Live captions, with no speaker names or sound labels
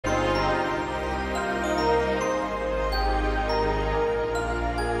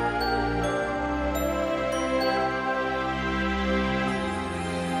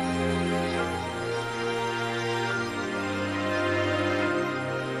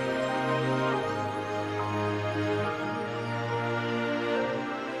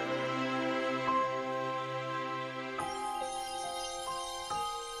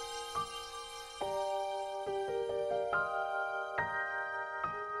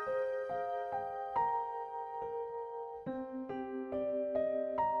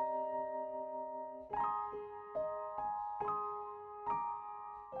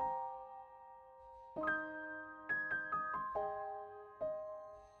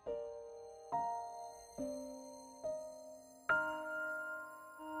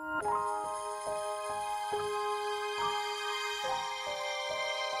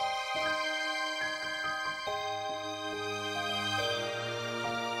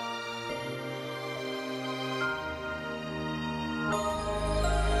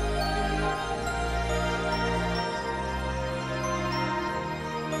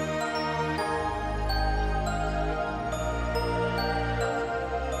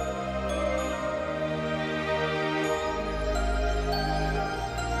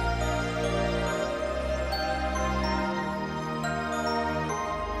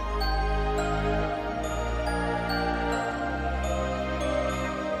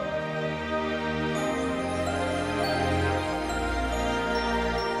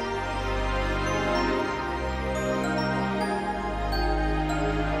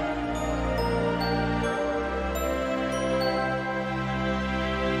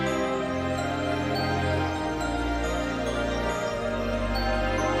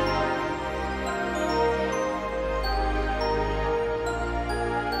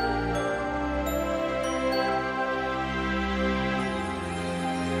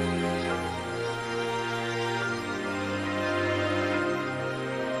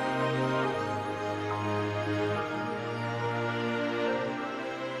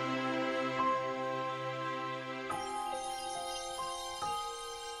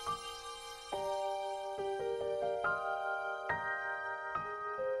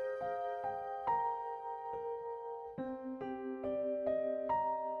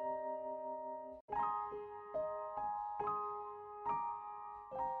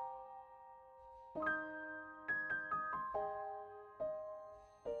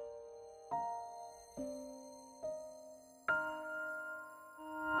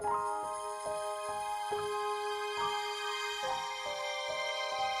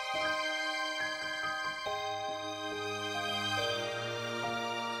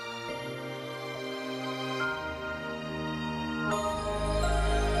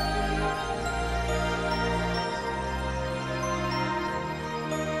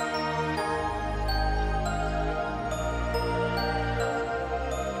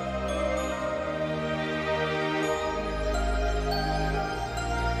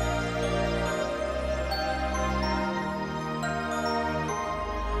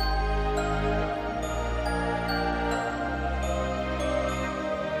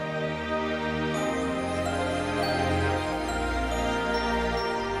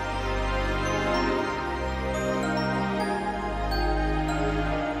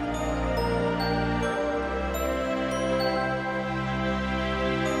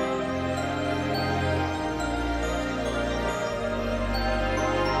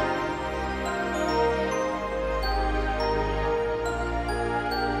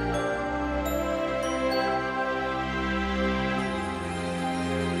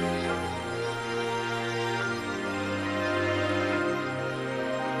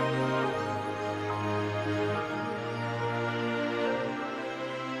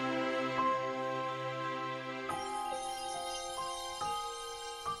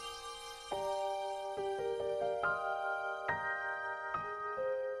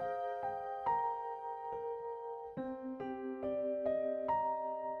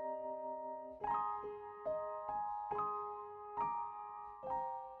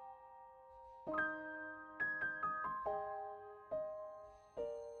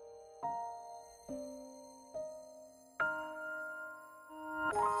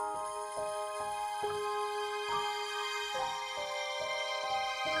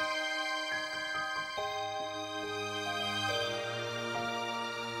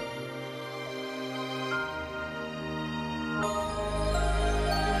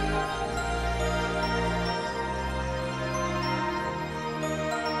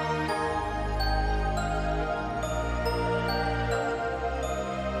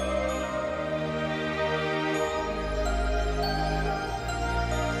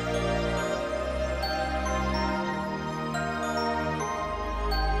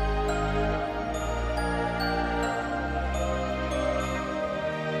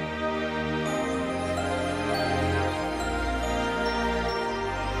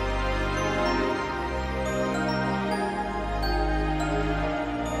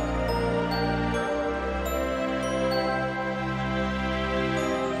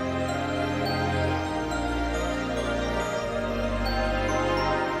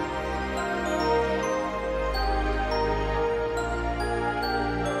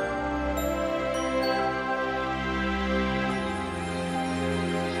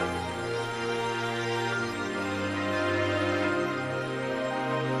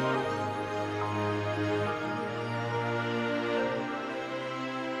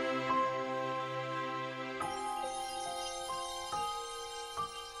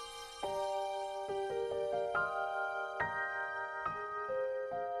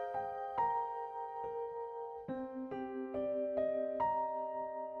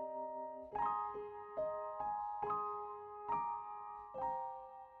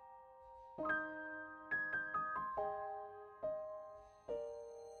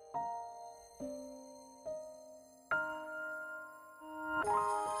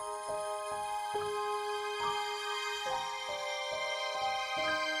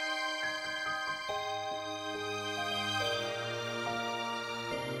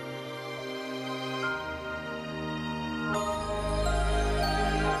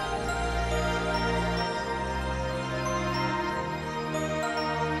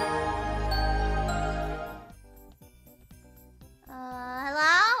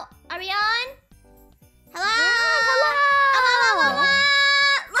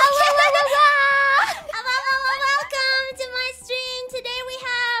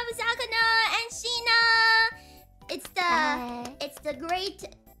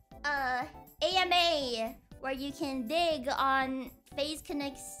AMA, where you can dig on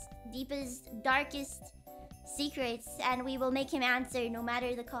PhaseConnect's deepest, darkest secrets, and we will make him answer no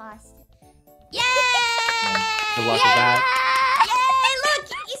matter the cost. Yay! Good luck with that. Yay! Look,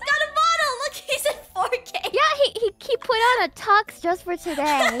 he's got a model. Look, he's in 4K. Yeah, he put on a tux just for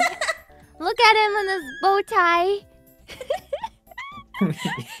today. Look at him in his bow tie.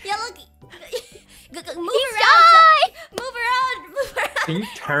 Yeah, look. Move He's around. shy! Move around. Move around. Can you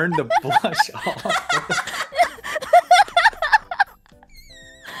turn the blush off?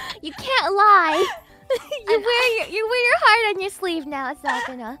 You can't lie. You wear your heart on your sleeve now,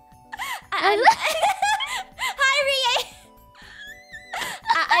 Sakana. Hi, Rie.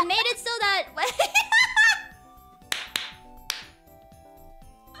 I made it so that.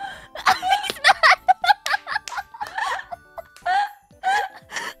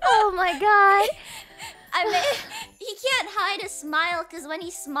 Oh my god. He can't hide a smile because when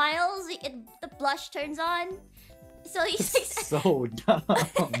he smiles, the blush turns on. So he's So dumb.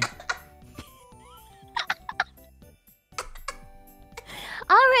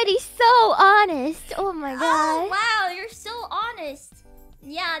 Already so honest. Oh my god. Oh wow, you're so honest.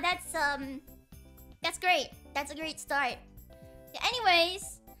 Yeah, that's great. That's a great start. Yeah,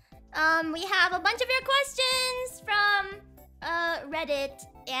 anyways, we have a bunch of your questions from Reddit,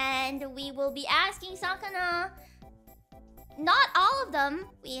 and we will be asking Sakana. Not all of them.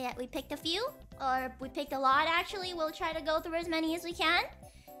 We picked a few, or we picked a lot actually. We'll try to go through as many as we can.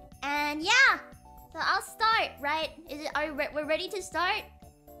 And yeah, so I'll start. Right? We're ready to start?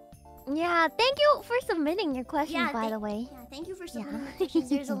 Yeah, thank you for submitting your questions, by the way. Yeah, thank you for submitting the questions.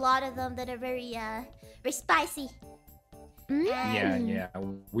 There's a lot of them that are very spicy. Yeah.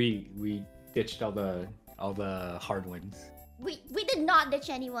 We ditched all the hard ones. We did not ditch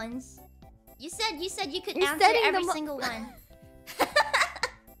anyone's. You said you could You're answer setting every them single one.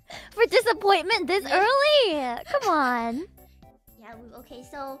 For disappointment this early? Come on. Yeah, okay,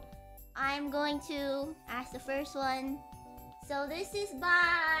 so I'm going to ask the first one. So this is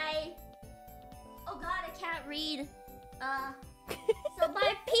by... Oh god, I can't read. So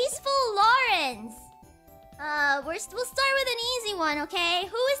by Peaceful Lawrence. We'll start with an easy one, okay?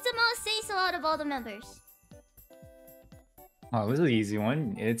 Who is the most say-so out of all the members? Oh, this is an easy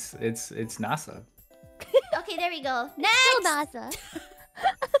one. It's NASA. Okay, there we go. Next! Still NASA.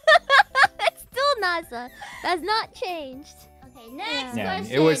 It's still NASA. That's not changed. Okay, next Yeah,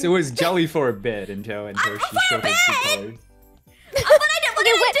 question. it was Jelly for a bit until she showed her true colors. What did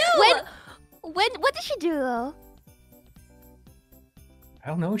I do? What did she do though? I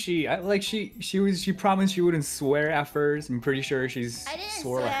don't know. She promised she wouldn't swear at first. I'm pretty sure I didn't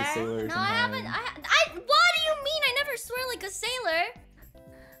swore swear. like a sailor. No, somehow. I haven't. What do you mean? I never swear like a sailor.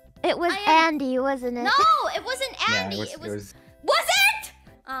 It was Andy, wasn't it? No, it wasn't Andy. Yeah, it was. was. Was it?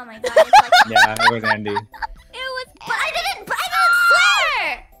 Oh my god! It's like... Yeah, it was Andy. It was. But I didn't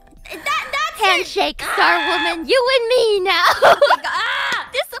swear. That's handshake, Star Woman. You and me now.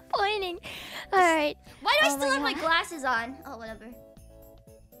 Disappointing. All right. Why do I still have my glasses on? Oh, whatever.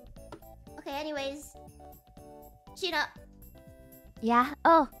 Okay. Anyways, Cheetah. Yeah.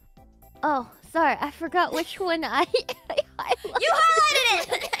 Oh. Sorry, I forgot which one I You highlighted it.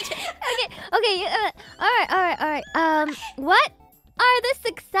 Okay. All right. What are the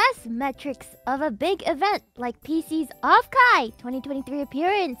success metrics of a big event like PC's Off-Kai 2023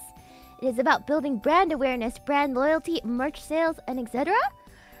 appearance? It is about building brand awareness, brand loyalty, merch sales, and etc.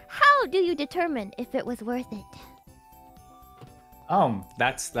 How do you determine if it was worth it?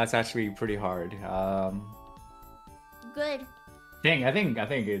 That's actually pretty hard. Good. I think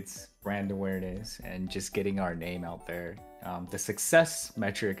it's brand awareness and just getting our name out there. The success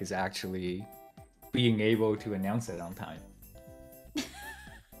metric is actually being able to announce it on time.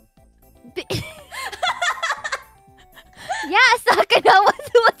 Yeah, Sakana,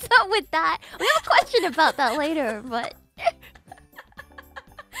 what's up with that? We have a question about that later, but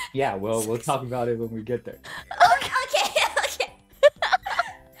yeah, we'll talk about it when we get there. Okay.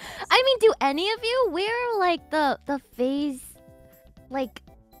 I mean, do any of you wear like the phase like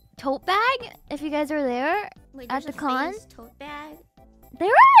tote bag if you guys are there? Wait, at the con? Tote bag?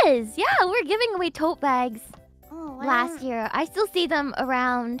 There is! Yeah, we're giving away tote bags last year. I still see them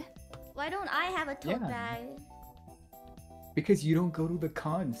around. Why don't I have a tote bag? Because you don't go to the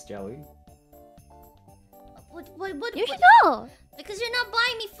cons, Jelly. What? You should know! Because you're not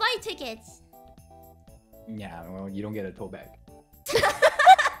buying me flight tickets. Yeah, well, you don't get a tote bag.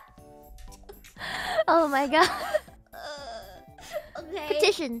 Oh my god. Okay.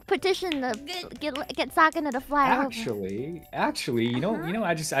 Petition to get Sakana to fly over. Actually, you know,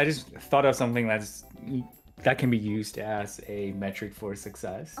 I just thought of something that's that can be used as a metric for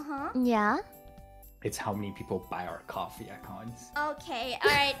success. Yeah. It's how many people buy our coffee at cons. Okay,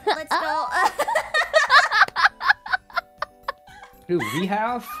 alright, let's go. Dude, we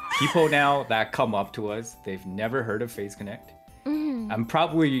have people now that come up to us. They've never heard of PhaseConnect. I'm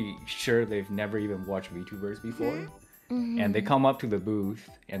probably sure they've never even watched VTubers before. And they come up to the booth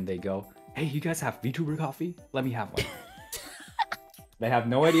and they go, "Hey, you guys have VTuber coffee? Let me have one." They have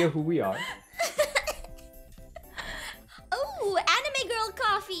no idea who we are. Oh, anime girl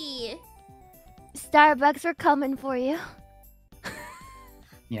coffee. Starbucks, we're coming for you.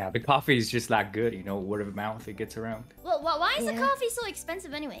 Yeah, the coffee is just that good, you know, word of mouth, it gets around. Well, why is the coffee so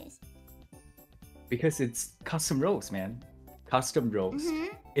expensive anyways? Because it's custom roast, man. Custom roast.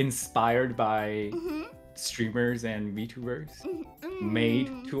 Inspired by streamers and VTubers.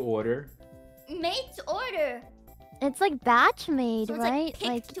 Made to order. Made to order. It's like batch made, So it's right?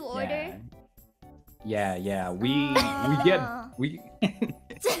 like picked to order. Yeah. We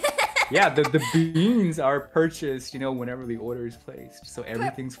yeah, the beans are purchased, you know, whenever the order is placed. So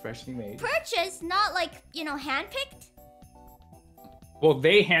everything's freshly made. Purchased, not like, you know, handpicked? Well,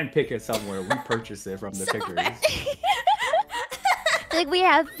 they handpick it somewhere. We purchase it from the pickers. Like we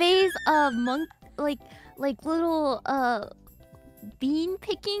have phase monk like little bean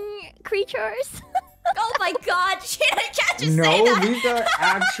picking creatures. Oh my god, I can't just say No, that. these are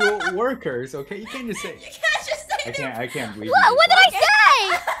actual workers, okay? You can't just say. You can't just say I can't believe What did I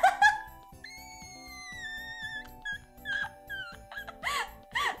say?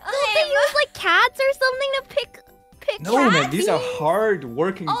 Don't they use like cats or something to pick No, cats? man, these are hard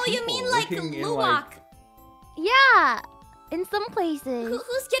working Oh, people. you mean like working in, luwak? Yeah, in some places.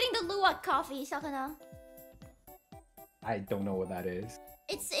 Who's getting the luwak coffee, Sakana? I don't know what that is.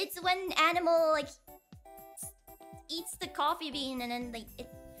 It's when animal like eats the coffee bean and then like it.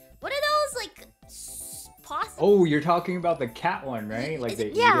 What are those like possums? Oh, you're talking about the cat one, right? Like they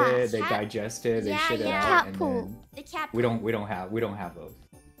eat it, they digest it, they shit it out, Cat and poop. then The cat. we don't have those.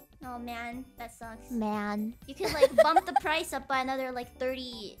 Oh man, that sucks. Man. You could like bump the price up by another like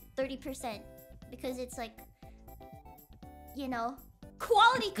 30% because it's like, you know,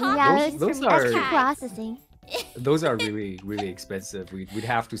 quality coffee. Yeah, Those for are- extra processing. Those are really expensive. We'd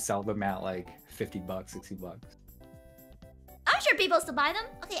have to sell them at like $50, $60. I'm sure people still buy them.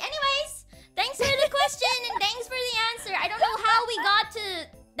 Okay, anyways, thanks for the question and thanks for the answer. I don't know how we got to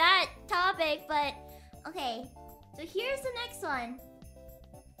that topic, but okay. So here's the next one.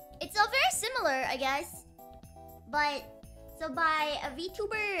 It's all very similar, I guess. But so by a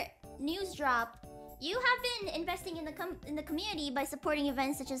VTuber news drop, you have been investing in the community by supporting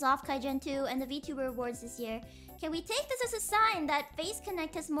events such as Off-Kai Gen 2 and the VTuber Awards this year. Can we take this as a sign that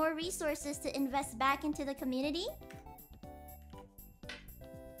PhaseConnect has more resources to invest back into the community?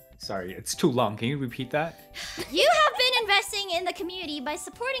 Sorry, it's too long. Can you repeat that? You have been investing in the community by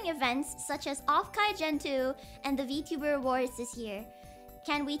supporting events such as Off-Kai Gen 2 and the VTuber Awards this year.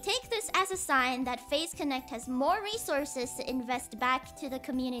 Can we take this as a sign that PhaseConnect has more resources to invest back to the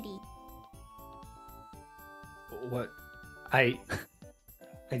community? What? I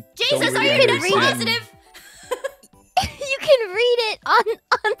Jesus, don't are really you understand. positive? You can read it on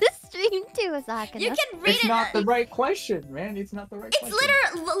the stream too, Sakana. You can read It's it. not the right question, man. It's not the right It's question.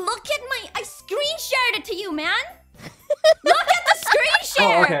 literally. Look at my. I screen shared it to you, man. Look at the screen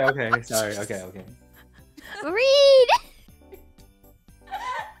Oh, share. okay. Sorry, okay. Read!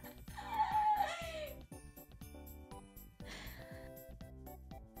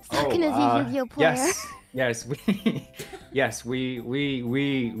 Sakana's a Yu-Gi-Oh player. Yes, we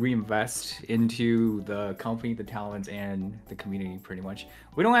reinvest into the company, the talents, and the community pretty much.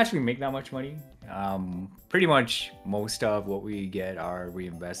 We don't actually make that much money. Pretty much most of what we get are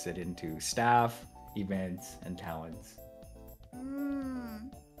reinvested into staff, events, and talents.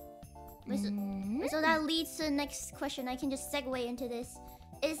 So that leads to the next question. I can just segue into this.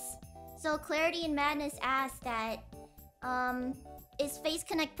 So Clarity and Madness asked that, is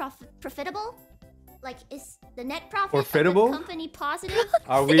PhaseConnect profitable? Like, is the net profit Profitable? of the company positive?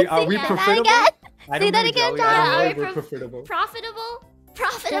 Are we Yeah. profitable? I Say don't that know, again, Jelly. John. I Are don't we know if we're profitable. Profitable? There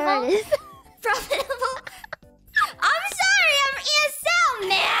Profitable? it is. Profitable? I'm sorry, I'm ESL,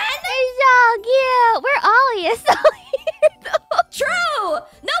 man! They're so cute. We're all ESL here, though. True!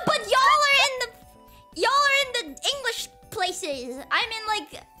 No, but y'all are in the English places. I'm in like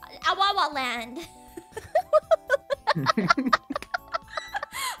Awawa land.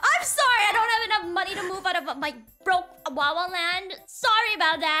 I'm sorry, I don't have enough money to move out of my broke Awawa land. Sorry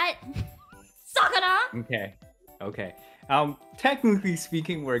about that. Sakana. Okay. Technically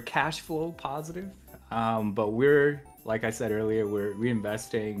speaking, we're cash flow positive. But we're, like I said earlier, we're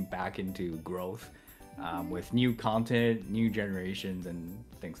reinvesting back into growth. with new content, new generations, and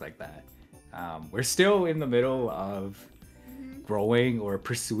things like that. We're still in the middle of growing or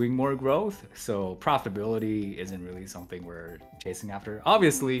pursuing more growth, so profitability isn't really something we're chasing after.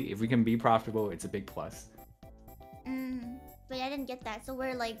 Obviously, if we can be profitable, it's a big plus. Wait, I didn't get that. So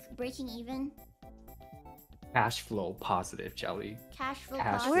we're like breaking even? Cash flow positive, Jelly. Cash flow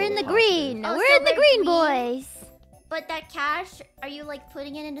Cash positive. We're in the positive. green. Oh, We're so in the we're green, green? boys. But that cash, are you like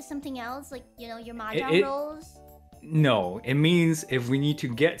putting it into something else? Like, you know, your mahjong rolls? No, it means if we need to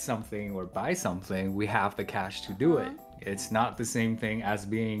get something or buy something, we have the cash to do it. It's not the same thing as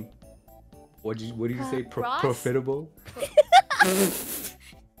being, what do you say, Ross? profitable?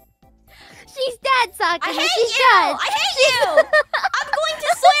 She's dead, Sakana. I hate She's you! dead. I hate you! I'm going to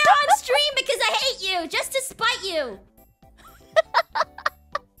swear on stream because I hate you, just to spite you.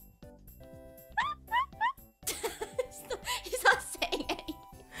 He's not saying anything.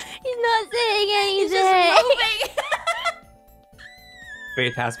 He's not saying anything. He's just moving.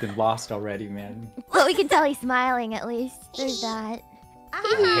 Faith has been lost already, man. But we can tell he's smiling at least. There's that.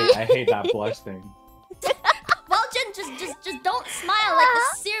 I hate that blush thing. Well, just don't smile like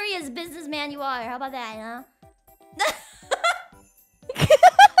the serious businessman you are. How about that, huh?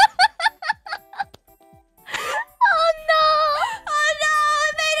 Oh no! Oh no! I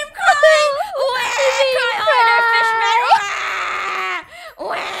made him cry! Cry harder, fish man!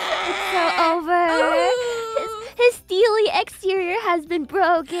 So over. His steely exterior has been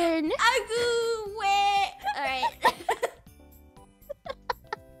broken. Alright.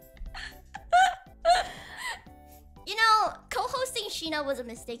 You know, co-hosting Sheena was a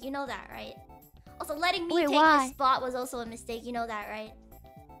mistake. You know that, right? Also, letting me Wait, take why? this spot was also a mistake. You know that, right?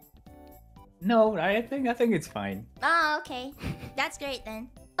 No, I think it's fine. Oh, okay. That's great then.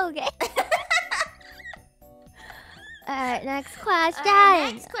 Okay. Alright, next question.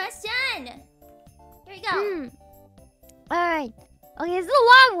 Next question. Here we go. Alright. Okay, this is a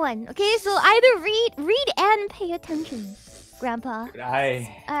long one. Okay, so either read and pay attention, Grandpa.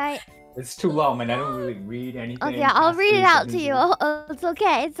 Alright. It's too long, man. I don't really read anything. Okay, I'll read it out to you. Sentences. Oh, it's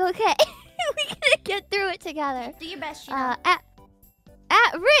okay. It's okay. We can get through it together. Do your best, Sheena. At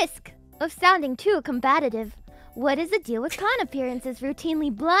risk of sounding too combative, what is the deal with con appearances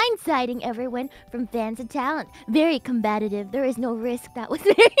routinely blindsiding everyone from fans to talent? Very combative. There is no risk. That was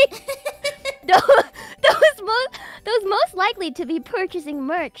very... those most likely to be purchasing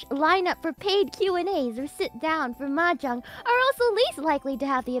merch, line up for paid Q&As, or sit down for mahjong are also least likely to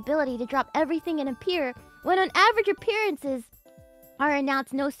have the ability to drop everything and appear when on average appearances are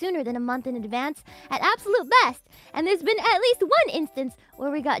announced no sooner than a month in advance at absolute best. And there's been at least one instance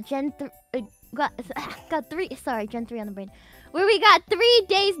where we got Gen 3 on the brain. Where we got 3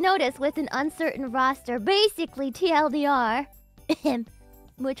 days notice with an uncertain roster, basically TLDR.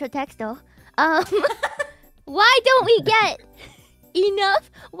 Mucho texto. Why don't we get enough?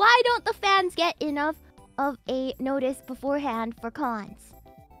 Why don't the fans get enough of a notice beforehand for cons?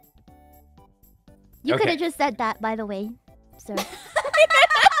 You could have just said that, by the way, sir.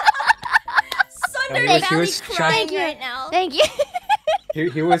 Sunder's he belly was crying trying- right now. Thank you.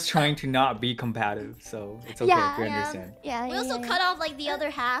 He was trying to not be combative, so it's okay. Yeah, we yeah. understand. Yeah, We also cut off like the other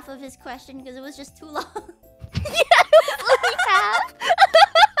half of his question because it was just too long. we have.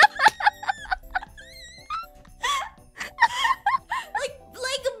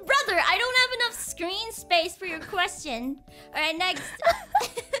 like brother, I don't have enough screen space for your question. All right, next.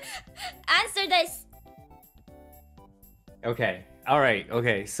 Answer this. Okay. All right.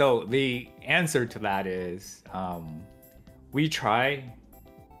 Okay. So the answer to that is, we try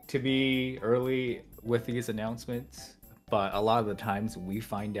to be early with these announcements, but a lot of the times we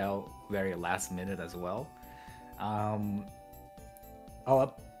find out very last minute as well.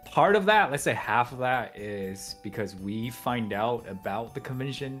 Part of that, let's say half of that, is because we find out about the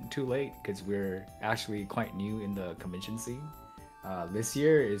convention too late because we're actually quite new in the convention scene. This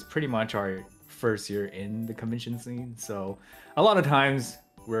year is pretty much our first year in the convention scene, so a lot of times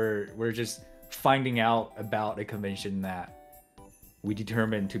we're just finding out about a convention that we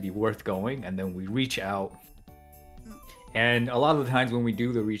determine to be worth going, and then we reach out. And a lot of the times when we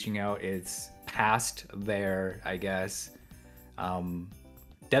do the reaching out, it's past their, I guess,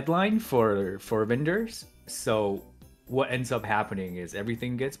 deadline for vendors. So what ends up happening is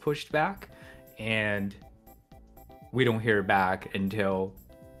everything gets pushed back, and we don't hear back until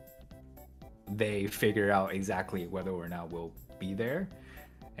they figure out exactly whether or not we'll be there.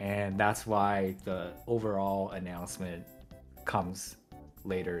 And that's why the overall announcement comes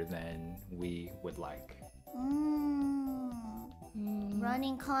later than we would like.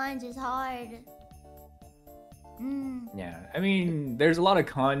 Running cons is hard. Yeah, I mean, there's a lot of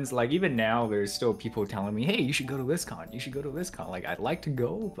cons. Like even now, there's still people telling me, "Hey, you should go to this con. You should go to this con." Like I'd like to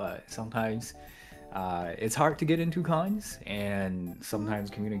go, but sometimes it's hard to get into cons, and sometimes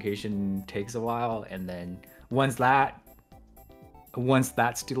communication takes a while. And then once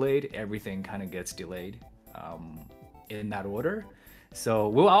that's delayed, everything kind of gets delayed in that order. So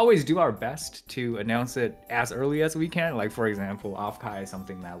we'll always do our best to announce it as early as we can. Like for example, off-kai is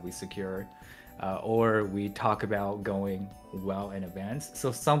something that we secure, or we talk about going well in advance.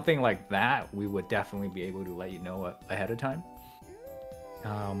 So something like that, we would definitely be able to let you know ahead of time.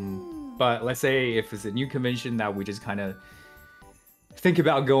 But let's say if it's a new convention that we just kind of think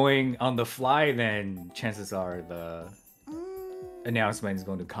about going on the fly, then chances are the announcement is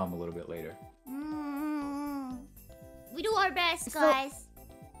going to come a little bit later. We do our best, guys.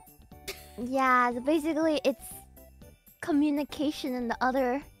 Yeah, so basically it's communication on the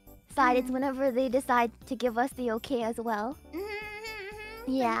other side. It's whenever they decide to give us the okay as well.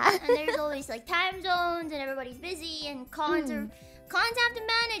 Yeah. And there's always like time zones and everybody's busy and cons have to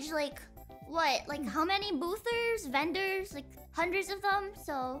manage like what? Like how many boothers, vendors, like hundreds of them,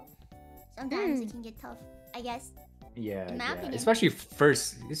 so sometimes it can get tough, I guess. Yeah, opinion. especially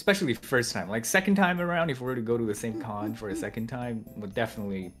first time. Like second time around, if we were to go to the same con for a second time, would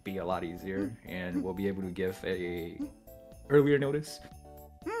definitely be a lot easier, and we'll be able to give a earlier notice.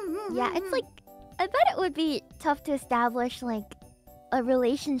 Yeah, it's like I bet it would be tough to establish like a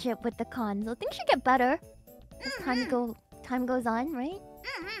relationship with the con. So things should get better as time goes on, right?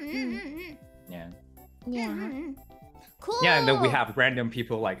 Yeah. Yeah. Cool. Yeah, and then we have random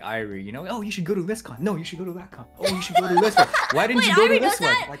people like Irie, you know, oh, you should go to this con. No, you should go to that con. Oh, you should go to this one. Why didn't you go to this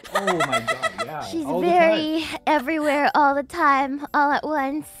one? Like, oh my god, yeah. She's all very everywhere all the time, all at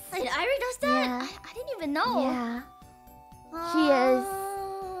once. Wait, Irie does that? Yeah. I didn't even know. Yeah. She is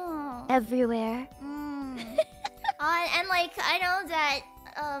everywhere. And like I know that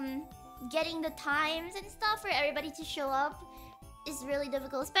getting the times and stuff for everybody to show up is really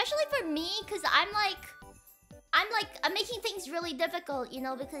difficult, especially for me, because I'm making things really difficult, you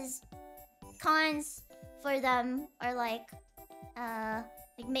know, because cons for them are like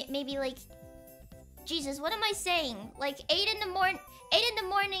maybe like Jesus, what am I saying? Like 8 in the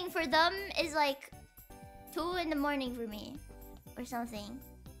morning for them is like 2 in the morning for me, or something.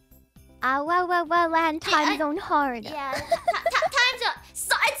 Land time zone hard. Yeah, time zone.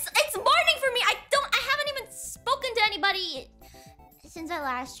 So it's morning for me. I haven't even spoken to anybody since I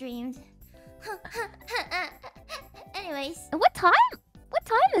last streamed. Anyways. What time? What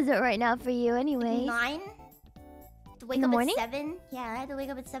time is it right now for you anyway? 9. To wake In the up morning? at 7. Yeah, I had to wake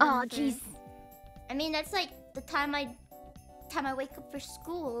up at 7. Oh, jeez. I mean, that's like the time I wake up for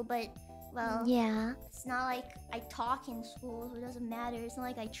school, but well, yeah. It's not like I talk in school, so it doesn't matter. It's not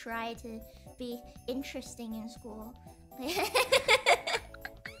like I try to be interesting in school.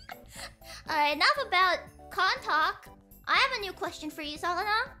 Alright, enough about con talk. I have a new question for you,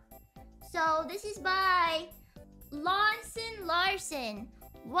 Sakana. So this is by Larson.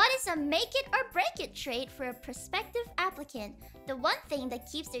 What is a make it or break it trait for a prospective applicant? The one thing that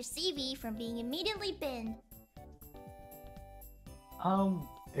keeps their CV from being immediately binned.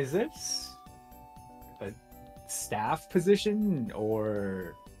 Is this a staff position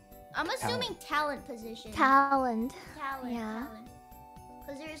or? I'm assuming talent position. Talent. Yeah.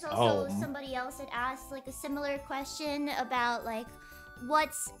 Because there's also somebody else that asked like a similar question about like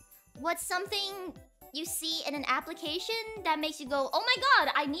what's something you see in an application that makes you go, oh my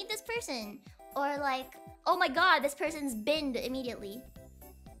god, I need this person, or like, oh my god, this person's binned immediately.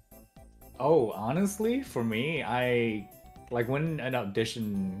 Oh, honestly, for me, I like when an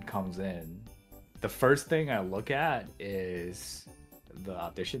audition comes in, the first thing I look at is the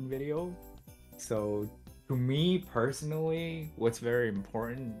audition video. So to me personally, what's very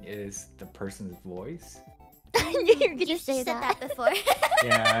important is the person's voice. You're gonna You say said that. that before.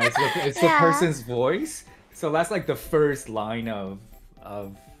 Yeah, it's the person's voice. So that's like the first line of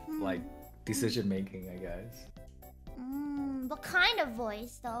like decision making, I guess. What kind of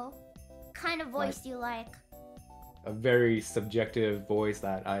voice though? What kind of voice do you like? A very subjective voice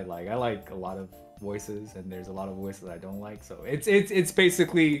that I like. I like a lot of voices, and there's a lot of voices I don't like. So it's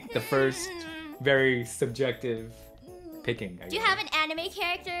basically the first very subjective picking. Do you have an anime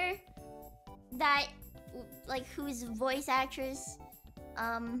character that, like, whose voice actress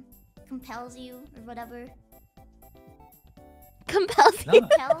compels you or whatever? Compels No, you.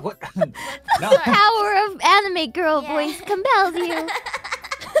 what? The No. power of anime girl Yeah. voice compels you.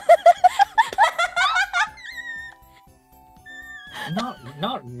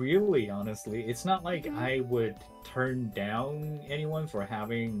 Not really, honestly. It's not like I would turn down anyone for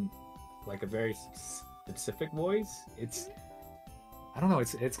having like a very specific voice. It's I don't know.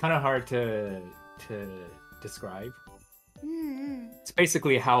 It's kind of hard to describe. It's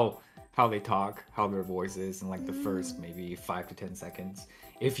basically how they talk, how their voice is, in like the first maybe 5 to 10 seconds.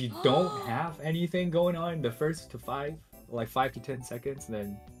 If you don't have anything going on in the first to 5 to 10 seconds,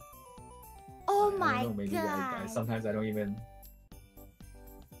 then oh I my don't know, maybe god! sometimes I don't even.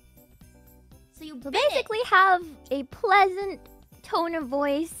 So you basically have a pleasant tone of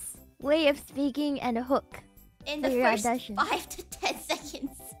voice, way of speaking, and a hook. In the your first audition. 5 to 10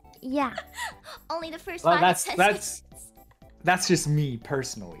 seconds. Yeah. Only the first Well, 5 to 10 seconds. That's just me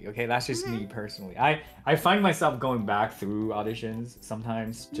personally, okay? That's just me personally. I find myself going back through auditions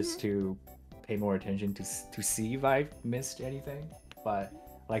sometimes just to pay more attention to see if I've missed anything. But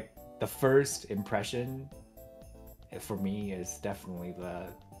like the first impression for me is definitely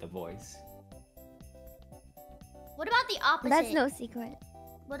the voice. What about the opposite? That's no secret.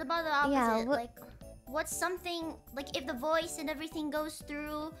 What about the opposite? Yeah, like, what's something like if the voice and everything goes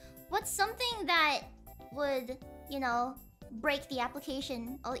through? What's something that would, you know, break the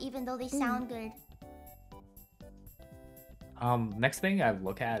application, or even though they sound good? Next thing I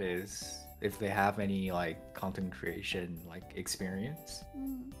look at is if they have any like content creation like experience.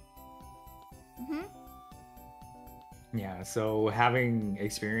 Yeah, so having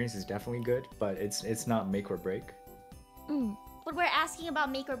experience is definitely good, but it's not make or break. But we're asking about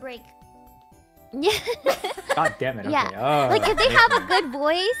make or break. Yeah. God damn it. Okay. Yeah. Like if they have a good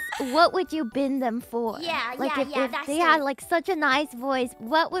voice, what would you bin them for? Yeah, like if that's they had like such a nice voice,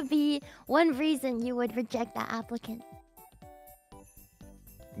 what would be one reason you would reject that applicant?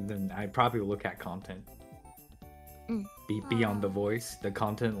 Then I probably look at content. Beyond the voice, the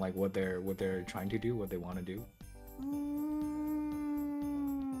content, like what they're trying to do, what they want to do.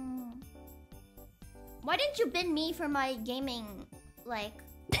 Why didn't you bin me for my gaming like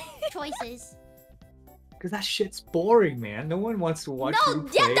choices? Because that shit's boring, man. No one wants to watch you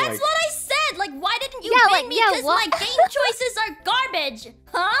play. Yeah, that's like... what I said. Like, why didn't you bin me? Because my game choices are garbage,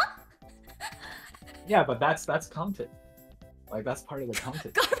 huh? Yeah, but that's content. Like that's part of the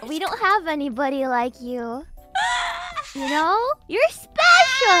content. We don't have anybody like you. You know? You're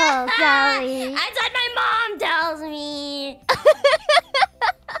special, Jelly. That's what my mom tells me.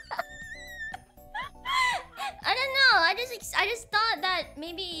 I don't know. I just thought that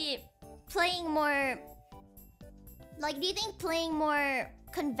maybe playing more. Like, do you think playing more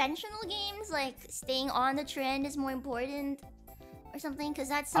conventional games, like staying on the trend, is more important, or something? Because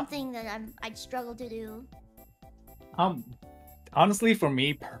that's something that I'd struggle to do. Honestly, for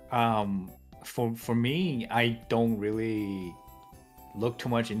me, for me, I don't really look too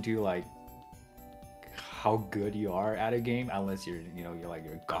much into like how good you are at a game, unless you're like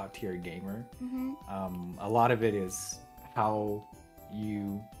a god tier gamer. A lot of it is how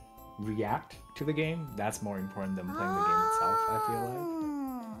you react to the game. That's more important than playing the game itself, I feel like.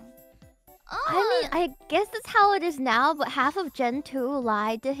 I mean, I guess that's how it is now, but half of Gen 2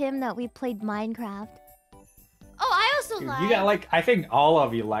 lied to him that we played Minecraft. Oh, I also lied. You got like, I think all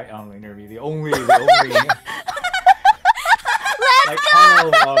of you lied on the interview. The only Let's like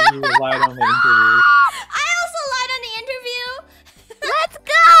go! all of you lied on the interview. I also lied on the interview. Let's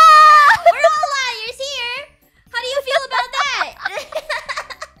go! We're all liars here. How do you feel about that?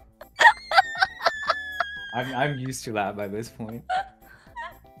 I'm used to that by this point.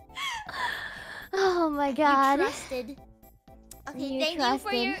 Oh my god. You trusted.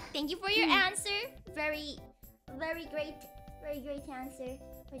 Okay, thank you for your answer. Very great answer.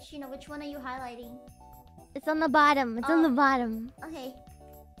 But Shino, which one are you highlighting? It's on the bottom. It's on the bottom. Okay.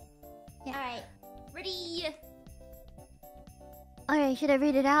 Yeah. Alright. Ready. Alright, should I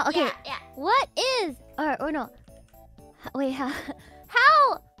read it out? Okay. Yeah. What is or no. Wait, how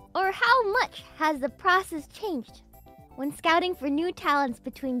much has the process changed when scouting for new talents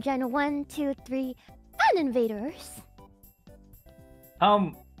between Gen 1, 2, 3, and Invaders?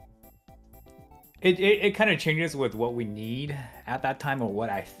 It kind of changes with what we need at that time, or what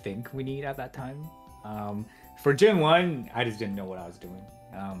I think we need at that time. For Gen 1, I just didn't know what I was doing.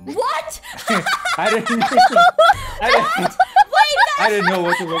 What? I didn't know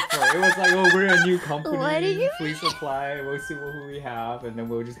what to look for. It was like, oh, we're a new company. What do you Please apply. We'll see who we have, and then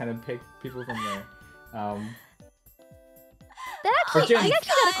we'll just kind of pick people from there. I actually got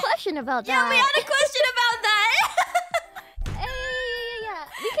a question about that. Yeah, we had a question about that. Yeah.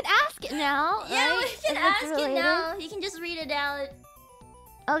 We can ask it now. Yeah, right? we can ask it now. You can just read it out.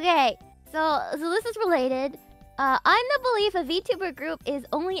 Okay, so this is related. I'm the belief a VTuber group is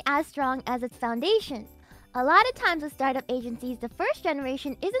only as strong as its foundation. A lot of times with startup agencies, the first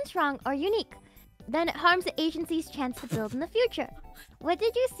generation isn't strong or unique. then it harms the agency's chance to build in the future. What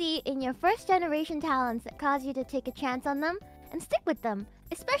did you see in your first generation talents that caused you to take a chance on them and stick with them?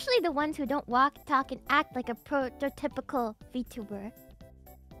 Especially the ones who don't walk, talk, and act like a prototypical VTuber.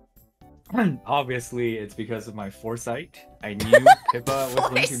 Obviously, it's because of my foresight. I knew Pippa was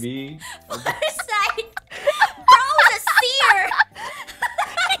going to be... Foresight! Bro's a seer!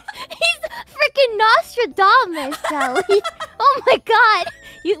 He's freaking Nostradamus, Jelly. Oh my god!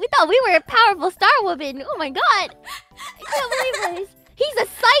 We thought we were a powerful star woman. Oh my god! I can't believe this. He's a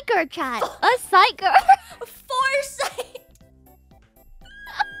psyker, chat. A psyker.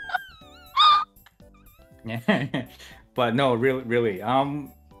 Foresight! But no, really.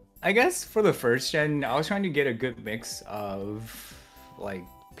 I guess for the first gen, I was trying to get a good mix of like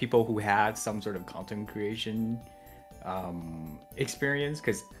people who had some sort of content creation experience,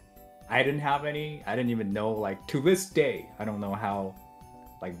 because I didn't have any. I didn't even know, like, to this day, I don't know how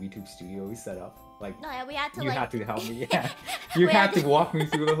like YouTube Studio is set up. Like, no, yeah, we had to, you like... had to help me. Yeah, you had to walk me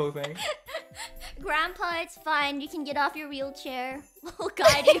through the whole thing. Grandpa, it's fine. You can get off your wheelchair. We'll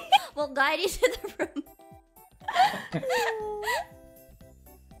guide you. We'll guide you to the room.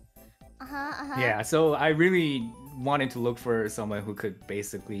 Yeah, so I really wanted to look for someone who could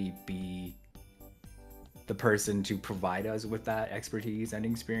basically be the person to provide us with that expertise and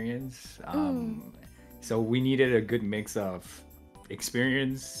experience. So we needed a good mix of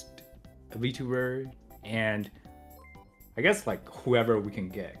experienced VTuber and I guess like whoever we can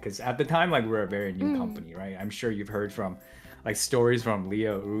get, because at the time, like, we're a very new company, right? I'm sure you've heard from like stories from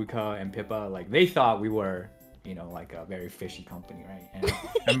Leah, Uruka, and Pippa. Like, they thought we were, you know, like a very fishy company, right?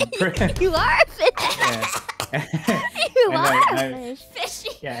 And you are a fish. Yeah. You are a fish. Fishy.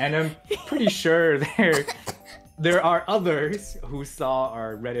 Yeah, and I'm pretty sure there are others who saw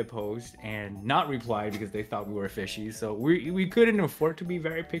our Reddit post and not replied because they thought we were fishy. So we couldn't afford to be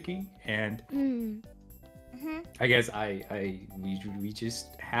very picky, and I guess we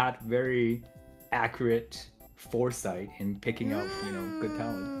just had very accurate foresight in picking up, you know, good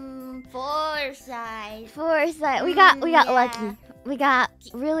talent. Foresight. We got yeah. lucky. We got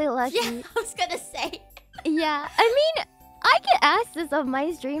really lucky. Yeah, I was gonna say. Yeah, I mean, I get asked this on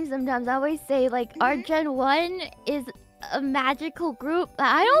my stream sometimes. I always say, like, our Gen 1 is a magical group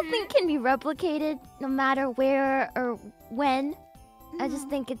that I don't think can be replicated no matter where or when. I just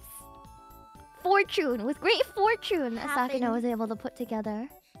think it's fortune, with great fortune, that Sakana was able to put together.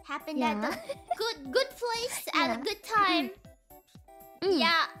 Happened at the good place at a good time.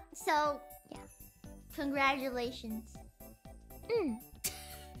 Yeah, so congratulations.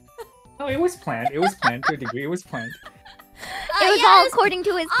 No, it was planned. It was planned to a degree. It was planned. It was all according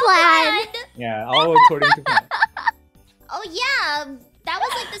to his plan. Yeah, all according to plan. Oh yeah, that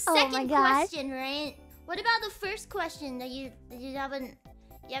was like the Oh my second gosh. question, right? What about the first question that you haven't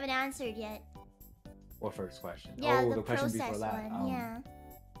answered yet? What first question? Yeah, oh, the question process before that.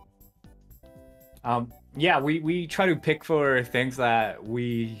 one. Yeah, we try to pick for things that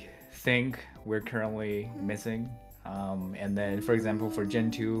we think we're currently missing. And then, for example, for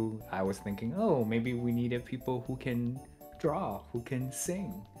Gen 2, I was thinking, oh, maybe we needed people who can draw, who can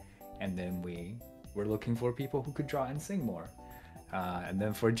sing. And then we were looking for people who could draw and sing more. And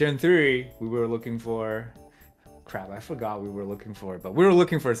then for Gen 3, we were looking for... Crap, I forgot we were looking for, but we were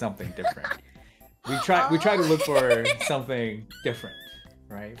looking for something different. We try to look for something different,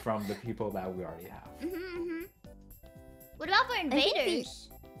 right, from the people that we already have. What about for Invaders?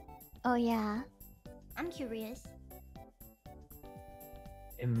 Oh yeah. I'm curious.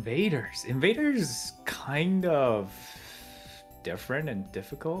 Invaders kind of different and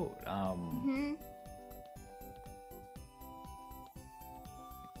difficult.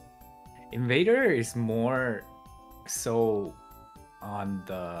 Invader is more so on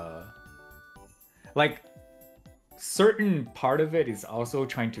the, like, certain part of it is also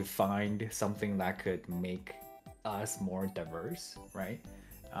trying to find something that could make us more diverse, right?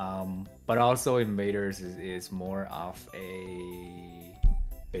 But also Invaders is more of a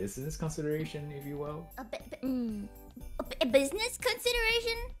business consideration, if you will. A business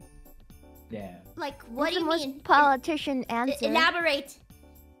consideration? Yeah. Like, what do you mean? Politician answer. Elaborate.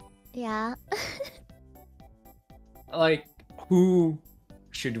 Yeah. Like, who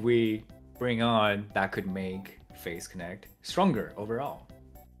should we bring on that could make PhaseConnect stronger overall?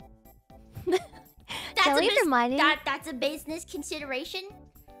 That's a business consideration?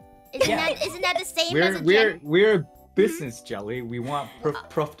 Isn't that the same as a we're business, Jelly. We want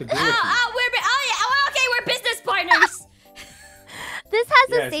profitability. We're business partners. This has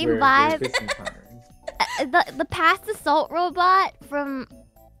the same vibe. We're business partners. The past assault robot from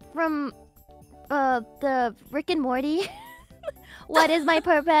the Rick and Morty. What is my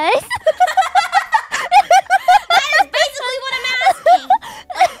purpose?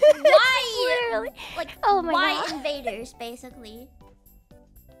 Like, Oh my why God. invaders, basically?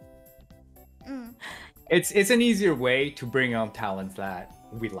 It's an easier way to bring on talents that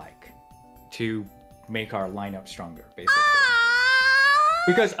we like, to make our lineup stronger, basically.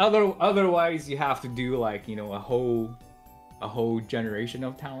 Because otherwise you have to do like, you know, a whole generation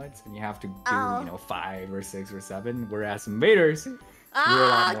of talents, and you have to do, you know, 5 or 6 or 7. Whereas invaders, we're a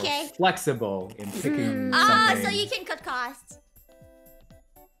lot more flexible in picking something. So you can cut costs.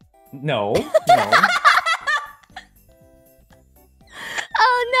 No.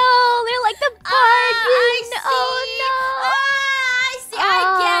 Oh no, they're like the bargain. I see. I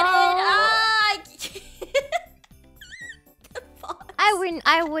get it.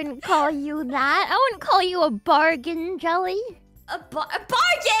 I wouldn't call you that. I wouldn't call you a bargain, Jelly. A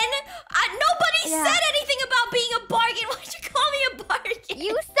bargain? Nobody said anything about being a bargain. Why'd you call me a bargain?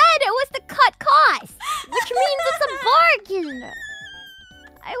 You said it was the cut cost, which means it's a bargain.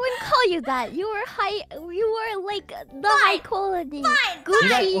 I wouldn't call you that. You were like the high quality. Fine.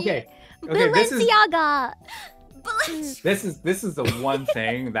 Gucci. Okay. Balenciaga. This is the one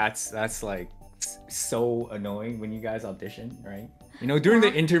thing that's like so annoying when you guys audition, right? You know, during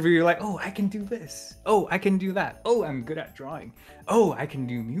the interview, you're like, oh, I can do this. Oh, I can do that. Oh, I'm good at drawing. Oh, I can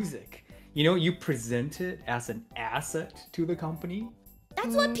do music. You know, you present it as an asset to the company.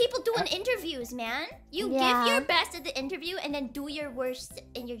 That's what people do in interviews, man. You give your best at the interview and then do your worst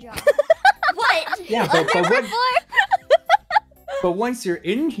in your job. What? Yeah, but once you're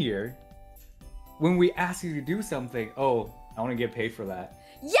in here, when we ask you to do something, oh, I want to get paid for that.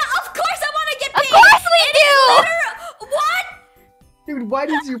 Yeah, of course I want to get paid. Of course we do. What? Dude, why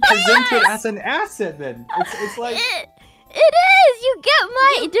did you present it as an asset then? It's like It is.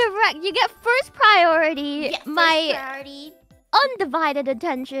 You get first priority. Priority. Undivided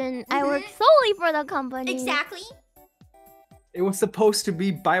attention. I work solely for the company. Exactly. it was supposed to be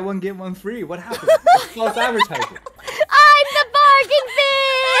buy one get one free. What happened? False advertising. I'm the bargain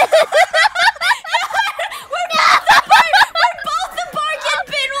bin. We're both the bargain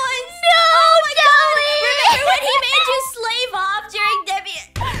bin ones. No, oh my Jelly. God. Remember when he made you slave off during debut?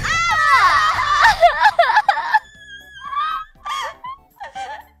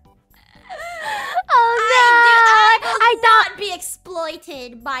 Oh no! I thought be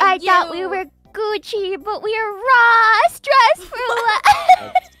exploited by I you. thought we were Gucci, but we are raw, stressful.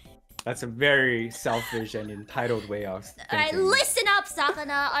 That's a very selfish and entitled way of thinking. Alright, listen up,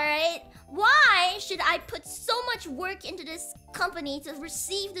 Sakana, alright? Why should I put so much work into this company to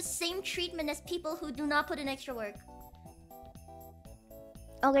receive the same treatment as people who do not put in extra work?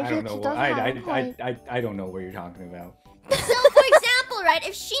 Okay, I don't know. I don't know what you're talking about. So, for example, right,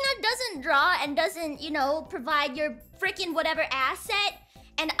 if Sheena doesn't draw and doesn't, you know, provide your freaking whatever asset,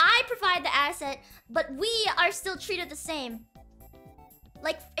 and I provide the asset, but we are still treated the same.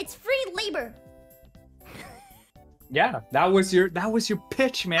 Like, it's free labor. Yeah, that was your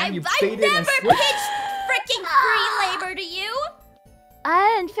pitch, man. I've you never faded and pitched switched. freaking free labor to you.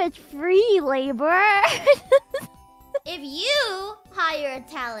 I didn't fetch free labor. If you hire a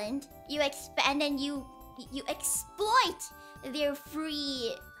talent, you and then you exploit their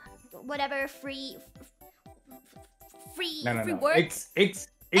free, whatever free No. work.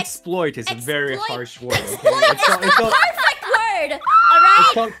 Exploit is a very harsh word. Okay? Exploit is the perfect word. All right.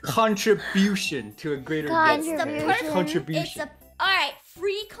 It's called contribution to a greater good. It's the perfect contribution. all right.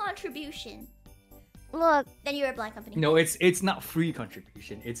 Free contribution. Look, Then you're a black company. No, it's not free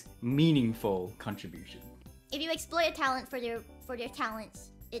contribution. It's meaningful contribution. If you exploit a talent for their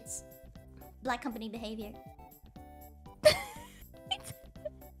talents, it's black company behavior.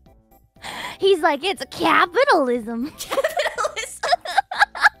 he's like, it's capitalism. Capitalism.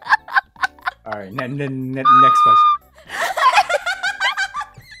 All right, next question.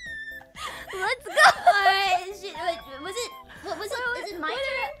 Let's go. What was it? Is it my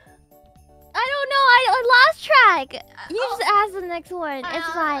turn? I don't know. I lost track. You just ask the next one. It's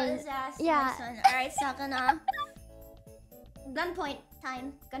fine. Yeah. Alright, Sakana. Gunpoint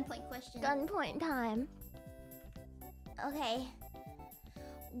time. Gunpoint question. Gunpoint time. Okay.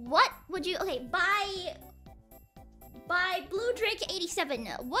 What would you... Okay, by Blue Drake 87,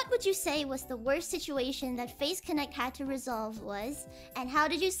 what would you say was the worst situation that PhaseConnect had to resolve was, and how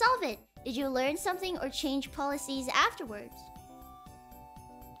did you solve it? Did you learn something or change policies afterwards?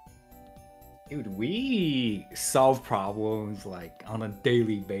 Dude, we solve problems like on a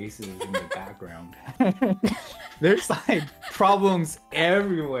daily basis in the background. There's like problems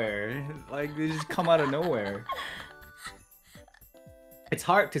everywhere. Like they just come out of nowhere. It's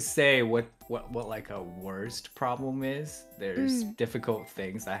hard to say what like a worst problem is. There's difficult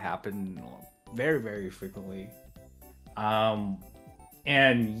things that happen very, very frequently.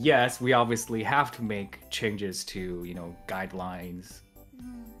 And yes, we obviously have to make changes to, you know, guidelines,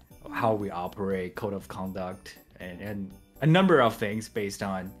 how we operate, code of conduct, and a number of things based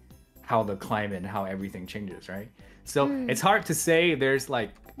on how the climate and how everything changes, right? So it's hard to say there's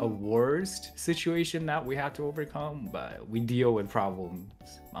like a worst situation that we have to overcome, but we deal with problems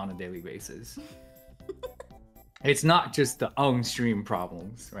on a daily basis. It's not just the on-stream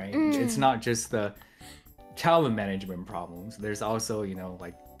problems, right? It's not just the talent management problems. There's also, you know,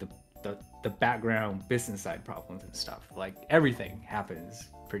 like the background business side problems and stuff. Like everything happens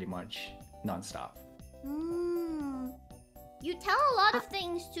pretty much nonstop. You tell a lot of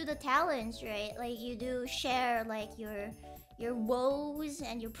things to the talents, right? Like you do share like your woes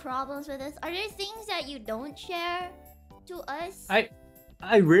and your problems with us. Are there things that you don't share to us?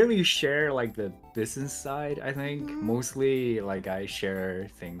 I rarely share like the business side. I think mostly like I share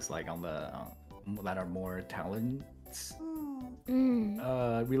things like on the that are more talents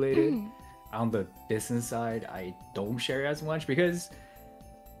related. On the business side, I don't share as much because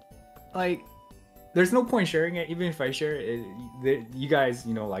like there's no point sharing it. Even if I share it, you guys,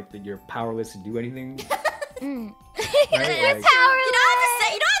 you know, like you're powerless to do anything. Right? Like, powerless.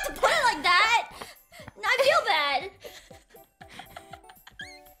 You don't have to put it like that. I feel bad.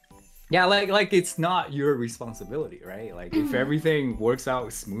 Yeah, like it's not your responsibility, right? Like if everything works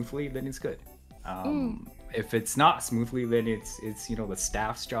out smoothly, then it's good. If it's not smoothly, then it's you know the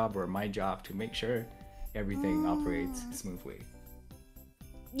staff's job or my job to make sure everything operates smoothly.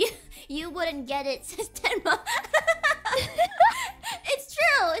 You wouldn't get it, Tenma.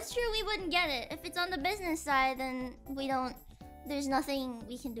 It's true, we wouldn't get it. If it's on the business side, then there's nothing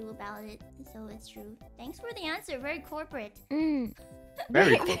we can do about it. So it's true. Thanks for the answer, very corporate.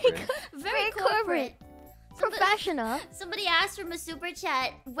 Very corporate. Very corporate. Professional. Somebody asked from a super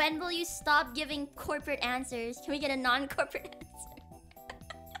chat, when will you stop giving corporate answers? Can we get a non-corporate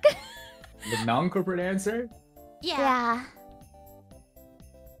answer? The non-corporate answer? Yeah.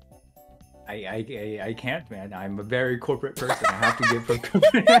 I can't, man. I'm a very corporate person. I have to give a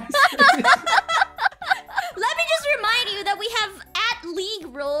corporate answer. Let me just remind you that we have @League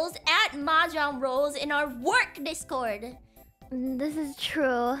roles, @Mahjong roles in our work Discord. This is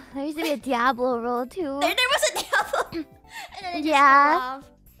true. There used to be a Diablo role too. There was a Diablo. And then it just fell off.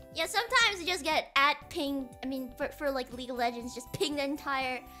 Yeah, sometimes you just get pinged. I mean, for like League of Legends, just ping the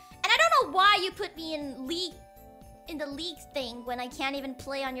entire. And I don't know why you put me in the league thing when I can't even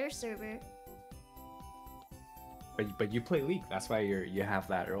play on your server. But you play League. That's why you have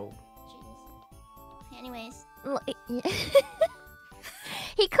that role. Jeez. Anyways.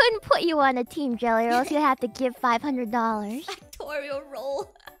 He couldn't put you on a team, Jelly, or else you'd have to give $500. Factorial role.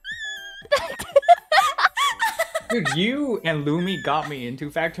 Dude, you and Lumi got me into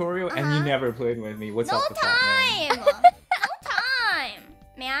Factorial, and you never played with me. What's up with that, man? No time,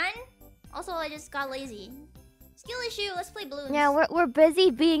 man. Also, I just got lazy. Skill issue. Let's play balloons. Yeah, we're busy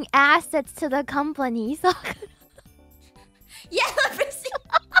being assets to the company. So yeah, we're busy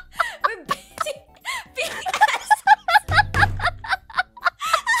being assets.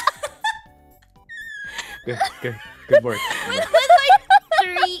 Good work. With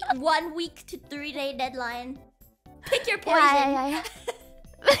like 1 week to 3 day deadline. Pick your poison. Yeah.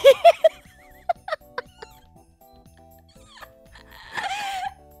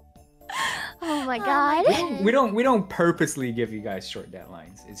 Oh my god. We don't purposely give you guys short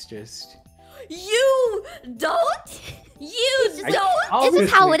deadlines. It's just you don't. You don't. This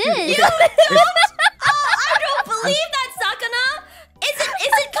is how it is. You don't. Oh, I don't believe that, Sakana. Is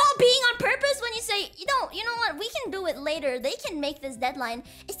it called being on purpose when you say you know what? We can do it later. They can make this deadline.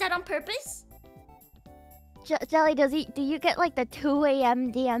 Is that on purpose? Jelly, do you get like the 2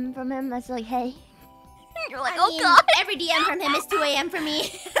 a.m. DM from him that's like, hey? You're like, I mean, god. every DM from him is 2 a.m. for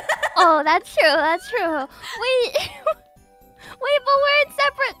me. Oh, that's true. Wait, but we're in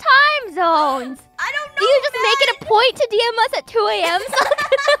separate time zones. I don't know. Do you just make it a point to DM us at 2 a.m.?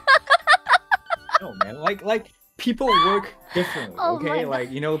 no, man. Like people work differently. Oh okay, like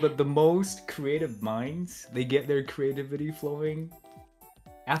you know the most creative minds, they get their creativity flowing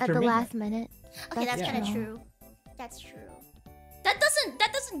after at the midnight. last minute. Okay, that's kind of true. That's true. That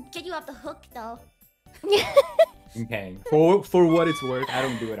doesn't get you off the hook though. Okay, for what it's worth, I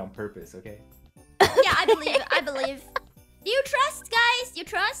don't do it on purpose. Okay. Yeah, I believe. Do you trust, guys? You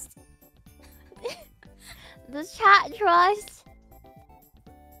trust? Does chat trust?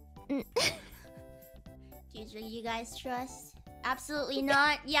 Do you guys trust? Absolutely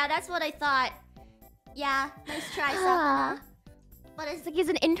not. Yeah, that's what I thought. Yeah, nice try, Sakana. But It's like it's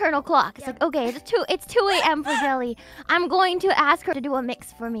an internal clock. It's like, okay, it's 2 a.m. for Jelly. I'm going to ask her to do a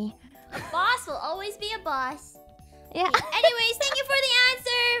mix for me. a boss will always be a boss. Yeah. Anyways, thank you for the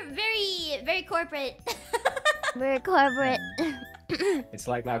answer. Very, very corporate. Very corporate. It's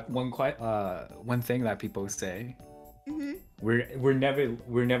like that one thing that people say. Mm-hmm. We're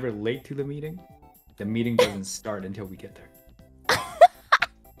never late to the meeting. The meeting doesn't start until we get there.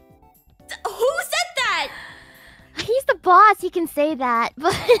 Who said that? He's the boss. He can say that.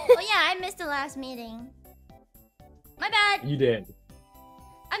 But Oh yeah, I missed the last meeting. My bad. You did.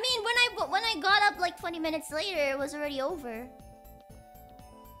 I mean, when I got up like 20 minutes later, it was already over.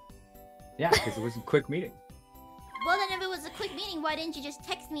 Yeah, because it was a quick meeting. Well, then if it was a quick meeting, why didn't you just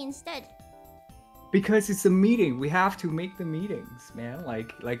text me instead? Because it's a meeting. We have to make the meetings, man.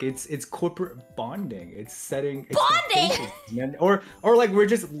 Like it's corporate bonding. It's setting Bonding? expectations, man. Or like we're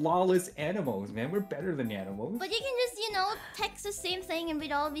just lawless animals, man. We're better than animals. But you can just, you know, text the same thing and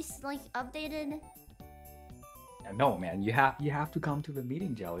we'd all be like updated. No, man. You have to come to the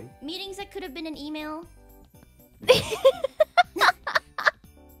meeting, Jelly. Meetings that could have been an email.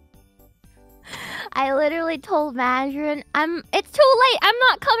 I literally told management, it's too late. I'm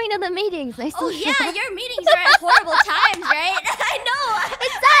not coming to the meetings. I still Oh show yeah, up. your meetings are at horrible times, right? I know.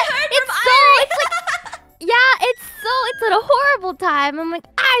 It's at a horrible time. I'm like,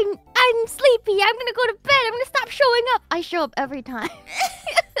 I'm sleepy. I'm gonna go to bed. I'm gonna stop showing up. I show up every time.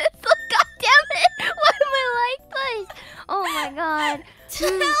 It's like, God damn it! Why am I like this? Oh my god. To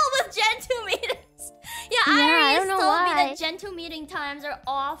hell with Gen 2 meetings. Yeah, I Iris don't know told me why. that Gen 2 meeting times are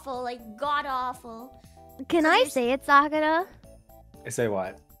awful, like god awful. Can So I there's- say it, Sakana? Say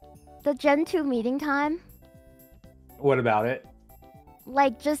what? The Gen 2 meeting time? What about it?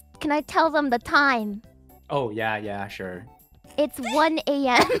 Like, just, can I tell them the time? Oh yeah, sure. It's 1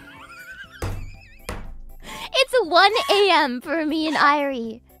 a.m. It's 1 a.m. for me and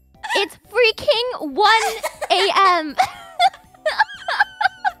Irie. It's freaking 1 a.m.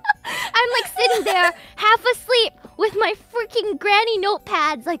 I'm like sitting there, half asleep, with my freaking granny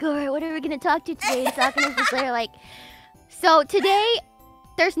notepads. Like, alright, what are we gonna talk to today? And Sakana's just there like, so today,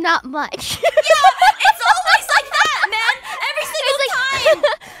 there's not much. It's always like that, man. Every single time.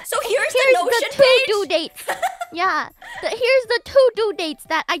 So here's the Notion two page. due dates. Yeah, here's the 2 due dates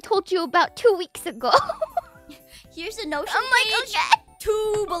that I told you about 2 weeks ago. Here's the Notion I'm like, page. okay.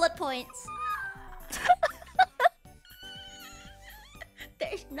 2 bullet points.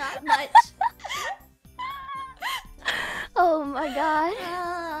 There's not much. Oh my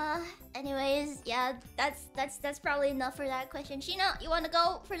god. Anyways, yeah, that's probably enough for that question. Sheena, you wanna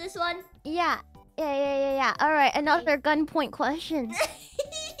go for this one? Yeah. Alright, another gunpoint question.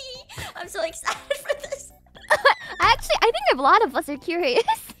 I'm so excited for this. Actually, I think a lot of us are curious.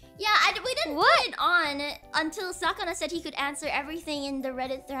 Yeah, we didn't put it on until Sakana said he could answer everything in the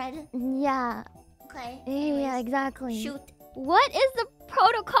Reddit thread. Yeah. Okay. Yeah, anyways, exactly. Shoot. What is the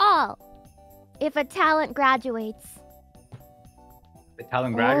protocol if a talent graduates? The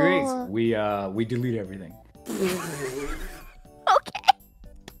talent graduates. Oh. We delete everything. Okay.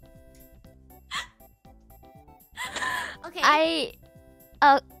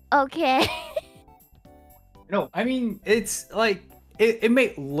 Okay. Okay. No, I mean it's like it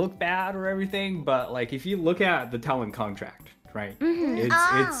may look bad or everything, but like if you look at the talent contract, right? Mhm.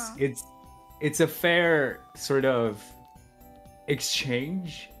 It's a fair sort of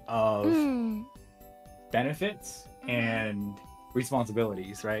exchange of benefits and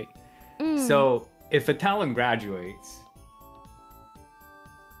responsibilities, right? So if a talent graduates,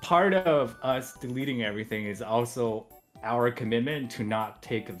 part of us deleting everything is also our commitment to not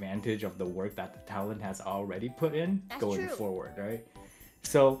take advantage of the work that the talent has already put in. That's going true. forward, right?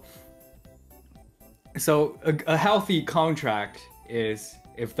 So a healthy contract is,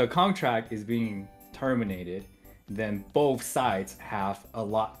 if the contract is being terminated, then both sides have a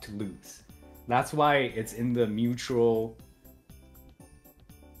lot to lose. That's why it's in the mutual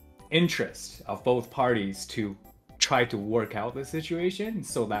interest of both parties to try to work out the situation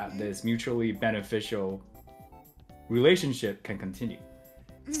so that this mutually beneficial relationship can continue.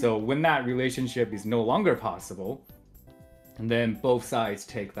 So when that relationship is no longer possible, and then both sides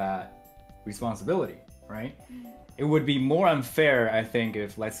take that responsibility, right? It would be more unfair, I think,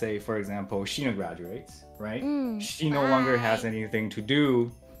 if, let's say, for example, Sheena graduates, right? She no longer has anything to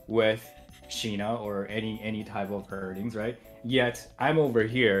do with Sheena or any type of her earnings, right? Yet I'm over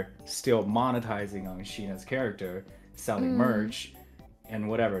here still monetizing on Sheena's character, selling merch and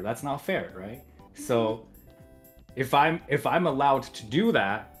whatever. That's not fair, right? So if I'm allowed to do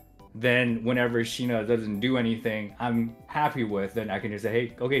that, then whenever Sheena doesn't do anything I'm happy with, then I can just say,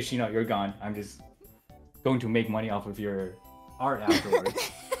 hey, okay, Sheena, you're gone. I'm just going to make money off of your art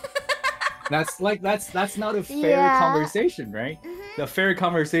afterwards. That's not a fair conversation, right? The fair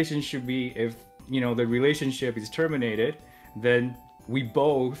conversation should be, if the relationship is terminated, then we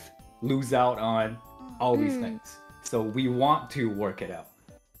both lose out on all these things. So we want to work it out.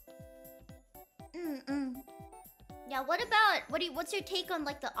 Yeah, what's your take on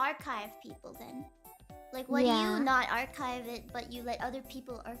like the archive people then? Like, why do you not archive it, but you let other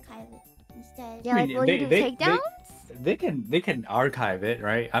people archive it instead? Yeah, like, will you do takedowns? They can archive it,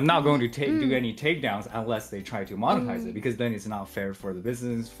 right? I'm not going to do any takedowns unless they try to monetize it, because then it's not fair for the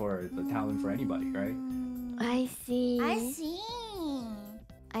business, for the talent, for anybody, right? I see.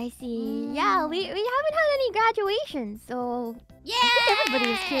 Yeah, we haven't had any graduations, so yeah, I think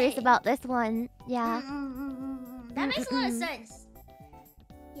everybody is curious about this one. Yeah. That makes a lot of sense.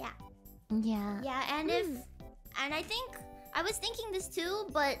 Yeah. Yeah, and I think I was thinking this too,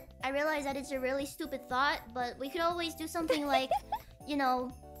 but I realized that it's a really stupid thought. But we could always do something like,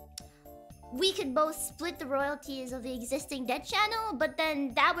 we could both split the royalties of the existing dead channel, but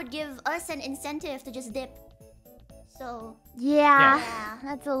then that would give us an incentive to just dip. So yeah.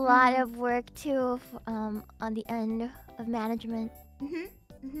 That's a lot of work too, on the end of management.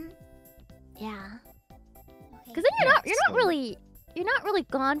 Yeah. Because then you're not really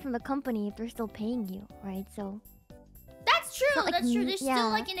gone from the company if they're still paying you, right? So that's true. Like, that's true. There's still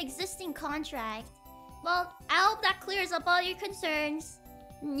like an existing contract. Well, I hope that clears up all your concerns.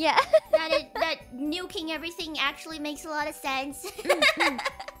 Yeah. that nuking everything actually makes a lot of sense.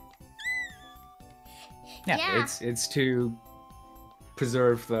 Yeah, it's to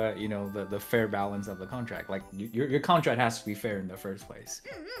preserve the fair balance of the contract. Like your contract has to be fair in the first place.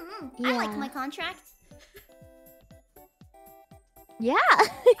 I like my contract. Yeah.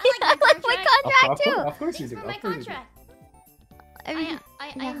 I like my contract too. Of course you do. For my contract. I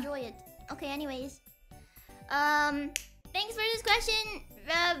enjoy it. Okay, anyways. Thanks for this question.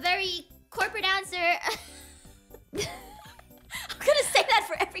 Very corporate answer. I'm gonna say that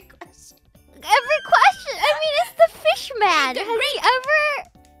for every question. Every question? I mean, it's the fish man. Has he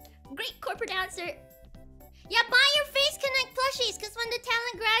ever... Great corporate answer. Yeah, buy your PhaseConnect plushies, because when the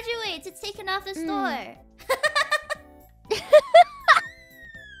talent graduates, it's taken off the store.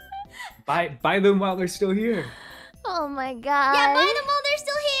 Buy them while they're still here. Oh my god. Yeah, buy them while they're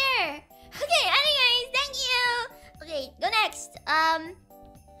still here. Okay, anyways, thank you. Okay, go next.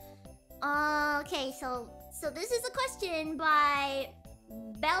 Okay, so this is a question by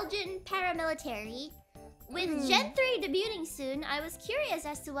Belgian paramilitary. With Gen 3 debuting soon, I was curious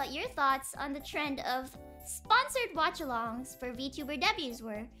as to what your thoughts on the trend of sponsored watch-alongs for VTuber debuts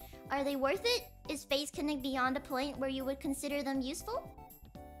were. Are they worth it? Is PhaseConnect beyond a point where you would consider them useful?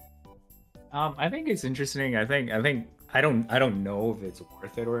 I think it's interesting. I don't know if it's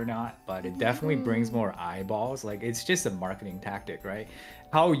worth it or not, but it definitely brings more eyeballs. Like, it's just a marketing tactic, right?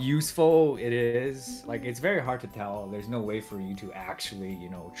 How useful it is, like, it's very hard to tell. There's no way for you to actually,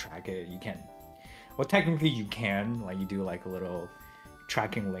 track it. You can't. Well, technically you can, like, you do like a little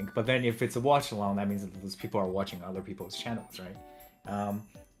tracking link, but then if it's a watch along, that means that those people are watching other people's channels, right?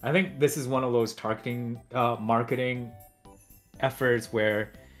 I think this is one of those targeting marketing efforts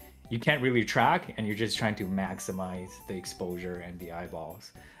where you can't really track and you're just trying to maximize the exposure and the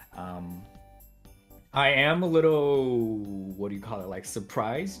eyeballs. I am a little, what do you call it, like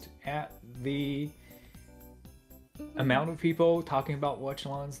surprised at the amount of people talking about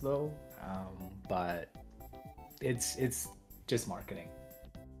watch-alongs though, but it's just marketing.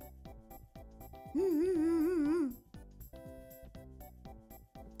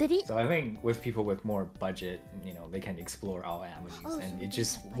 So I think with people with more budget, they can explore all avenues, and it's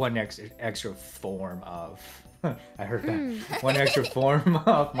just one extra form of I heard that one extra form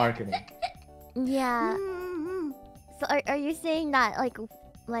of marketing. Yeah. So are you saying that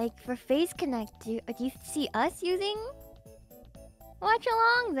like for PhaseConnect, do you see us using watch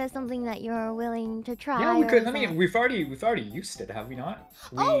along? That's something that you're willing to try? Yeah, we could. I mean, we've already used it, have we not?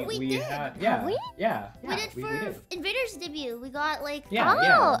 We did. Yeah. We? Yeah. We did for Invaders debut. We got like.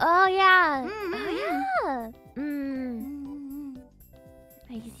 Oh yeah.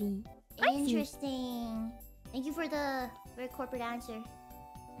 I see. Interesting. Thank you for the very corporate answer.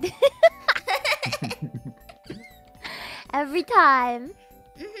 Every time.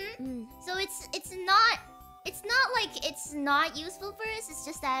 So it's not like it's not useful for us. It's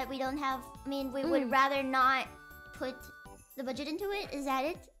just that we don't have. I mean, we would rather not put the budget into it. Is that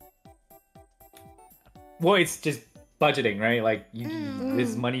it? Well, it's just budgeting, right? Like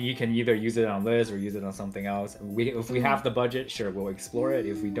this money, you can either use it on this or use it on something else. If we have the budget, sure, we'll explore it.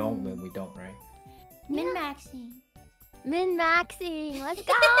 If we don't, then we don't, right? Min-maxing. Min-maxing. Let's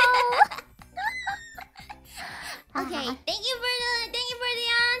go. Okay, thank you for the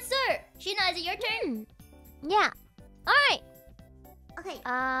answer. Sheena, is it your turn? Yeah. All right. Okay.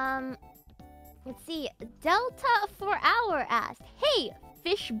 Let's see. Delta 4 Hour asked, "Hey,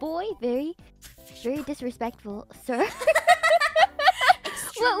 fish boy, very disrespectful, sir.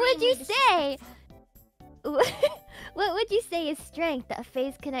 What would you say? What would you say is strength that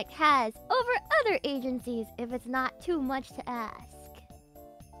PhaseConnect has over other agencies if it's not too much to ask?"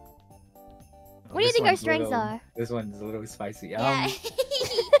 What do you think our strengths are? This one's a little spicy. Yeah.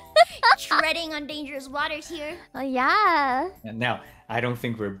 Treading on dangerous waters here. Oh yeah. And now, I don't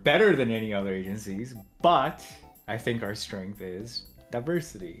think we're better than any other agencies, but I think our strength is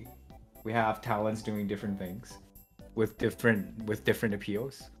diversity. We have talents doing different things with different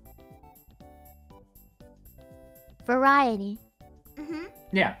appeals. Variety.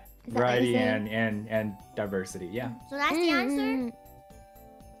 Yeah, Is that what variety you're saying? and diversity. Yeah. So that's the answer.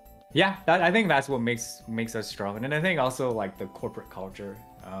 Yeah, I think that's what makes us strong, and I think also like the corporate culture.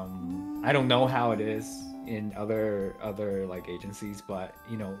 I don't know how it is in other like agencies, but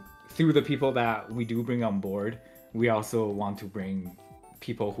you know, through the people that we do bring on board, we also want to bring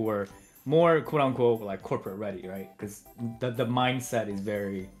people who are more quote unquote like corporate ready, right? Because the mindset is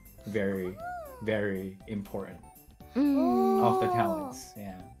very, very, very important of the talents.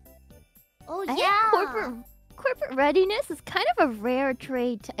 Yeah. Oh I yeah. think corporate readiness is kind of a rare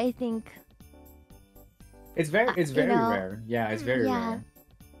trait, I think. It's very know, rare. Yeah, it's very yeah. rare.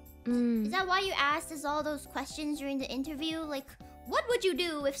 Is that why you asked us all those questions during the interview? Like, what would you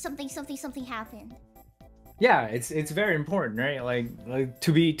do if something happened? Yeah, it's very important, right? Like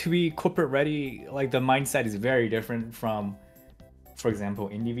to be corporate ready, like the mindset is very different from, for example,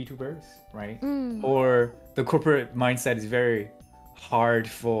 indie VTubers, right? Or the corporate mindset is very hard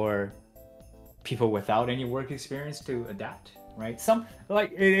for people without any work experience to adapt, right? Some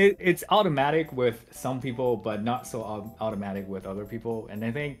like it's automatic with some people, but not so automatic with other people. And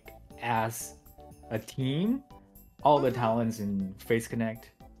I think as a team, all the talents in PhaseConnect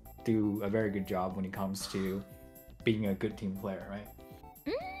do a very good job when it comes to being a good team player, right?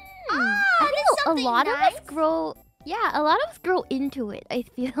 I think a lot nice. of us grow. Yeah, a lot of us grow into it. I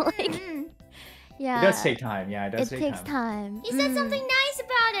feel like. Yeah. It does take time. Yeah, it does take takes time. He said something nice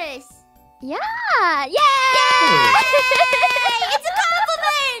about us. Yeah! Yay! It's a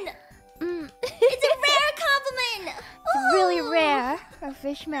compliment! It's a rare compliment! It's really rare for a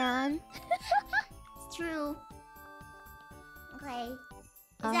fish man. It's true. Okay.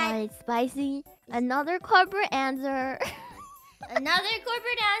 Alright, spicy. Another corporate answer. Another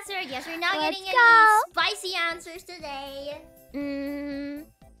corporate answer. Guess we're not Let's getting go. any spicy answers today.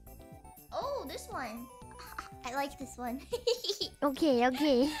 Oh, this one. I like this one. Okay.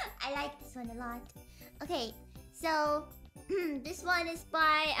 I like this one a lot. Okay, so this one is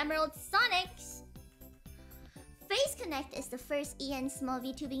by Emerald Sonics. PhaseConnect is the first EN small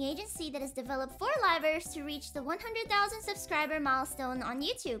VTubing agency that has developed 4 livers to reach the 100,000 subscriber milestone on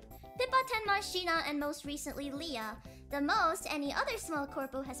YouTube. Pippa, Tenma, Sheena, and most recently Leah. The most any other small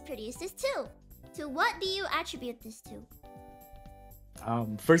corpo has produced is 2. To what do you attribute this to?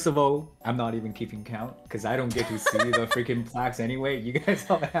 First of all, I'm not even keeping count because I don't get to see the freaking plaques anyway. You guys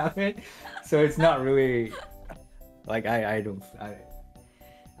all have it, so it's not really like I don't.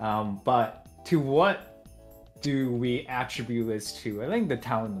 But to what do we attribute this to? I think the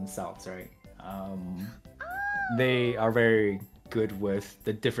talent themselves, right? They are very good with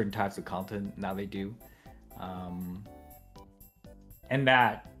the different types of content that they do, and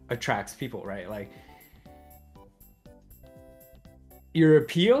that attracts people, right? Like. Your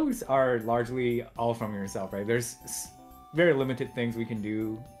appeals are largely all from yourself, right? There's very limited things we can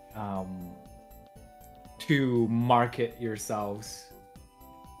do to market yourselves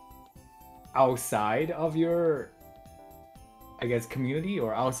outside of your, I guess, community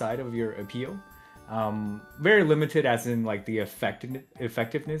or outside of your appeal. Very limited as in like the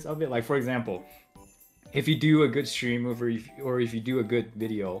effectiveness of it. Like for example, if you do a good stream or if you do a good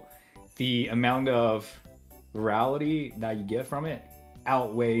video, the amount of virality that you get from it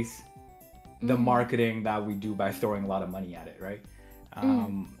outweighs the marketing that we do by throwing a lot of money at it, right?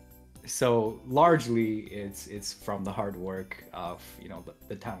 So largely it's from the hard work of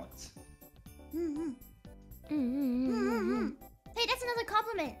the talents. Hey, that's another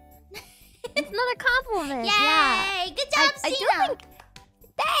compliment. It's another compliment. Yay! Yeah. Good job, I do Sina. think.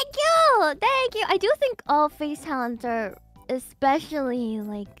 Thank you. I do think all face talents are especially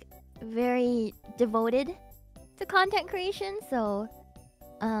like very devoted to content creation. So,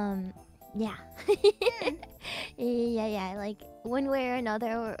 yeah. yeah. Like one way or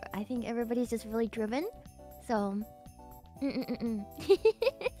another, I think everybody's just really driven. So.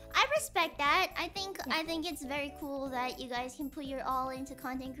 I respect that. I think it's very cool that you guys can put your all into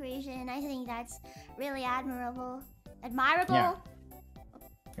content creation. I think that's really admirable.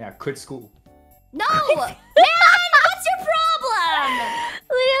 Yeah, quit school. No! Man, what's your problem?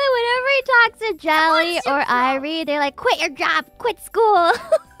 Literally, whenever he talks to Jelly What's your or problem? Irie, they're like, quit your job, quit school.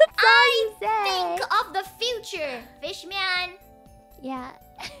 That's all you say. Think of the future, Fishman. Yeah.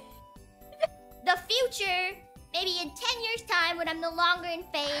 The future, maybe in 10 years' time when I'm no longer in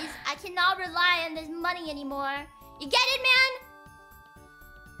phase, I cannot rely on this money anymore. You get it, man?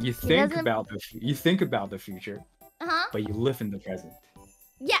 You think doesn't- about the future, Uh-huh. but you live in the present.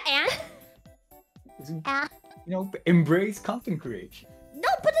 Yeah, and? Ah. You know, embrace content creation. No,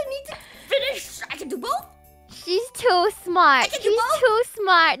 but I need to finish. I can do both. She's too smart. I can do She's both. too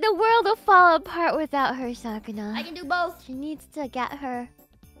smart. The world will fall apart without her, Sakana. I can do both. She needs to get her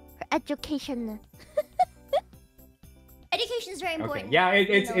education. Education is very Okay. important. Yeah, You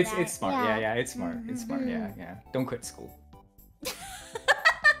know it's that. smart. Yeah. Yeah, it's smart. It's smart. Yeah, yeah. Don't quit school.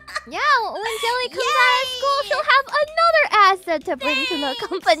 Yeah, when Jelly comes out of school, she'll have another asset to bring to the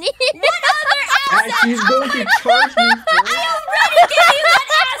company. What other And asset? she's going to charge me for it. I already gave you that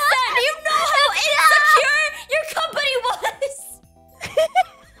asset. You know how insecure your company was.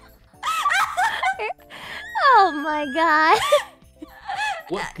 Oh my god.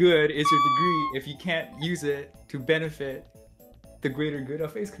 What good is your degree if you can't use it to benefit the greater good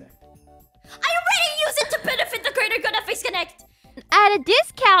of FaceConnect? I already use it to benefit the greater good of PhaseConnect. At a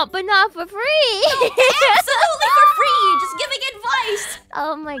discount, but not for free. Absolutely for free. Just giving advice.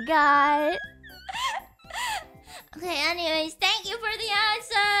 Oh my god. Okay, anyways, thank you for the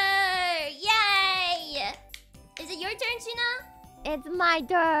answer. Yay. Is it your turn, Shina? It's my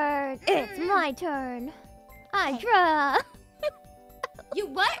turn. It's my turn. I draw. You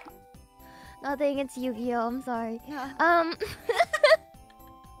what? Nothing, it's Yu-Gi-Oh! I'm sorry. No.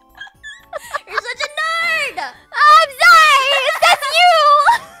 You're such a nerd! I'm sorry! That's you!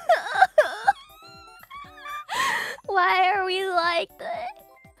 Why are we like this?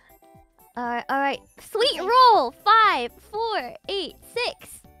 Alright. Sweet roll! 5, 4, 8,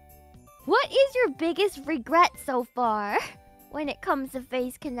 6. What is your biggest regret so far when it comes to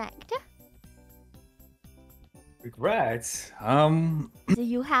PhaseConnect? Regrets? Do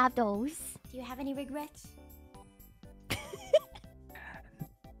you have those? Do you have any regrets?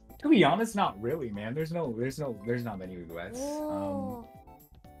 To be honest, not really, man. There's not many regrets. Oh.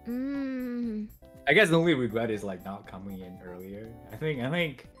 I guess the only regret is like not coming in earlier. I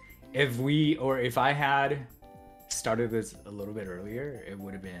think if I had started this a little bit earlier, it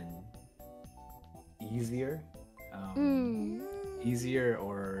would have been easier. Easier,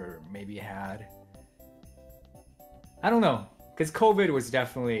 or maybe had, I don't know, because COVID was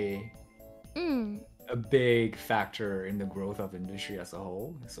definitely a big factor in the growth of industry as a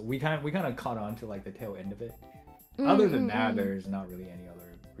whole. So we kind of caught on to like the tail end of it. Other than that, there's not really any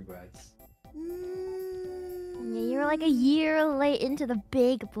other regrets. Yeah, you're like a year late into the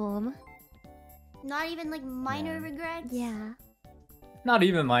big boom. Not even like minor Yeah. regrets? Yeah. Not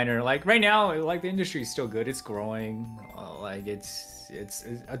even minor. Like right now, like the industry is still good. It's growing. Like it's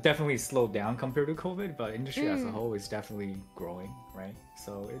definitely slowed down compared to COVID, but industry as a whole is definitely growing, right?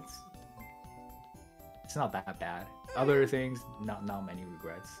 So it's not that bad. Other things, not many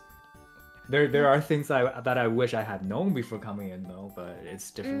regrets. There are things that I wish I had known before coming in though, but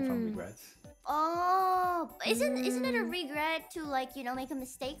it's different from regrets. Oh, isn't it a regret to like, you know, make a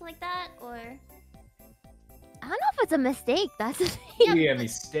mistake like that, or? I don't know if it's a mistake. That's the thing. Maybe a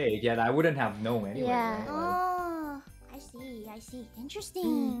mistake. Yeah, that I wouldn't have known anyway. Yeah. Right? Like, Oh, I see.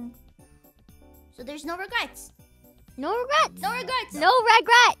 Interesting. So there's no regrets. No regrets. No regrets. No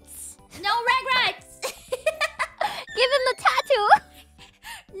regrets. No regrets. Give him the tattoo.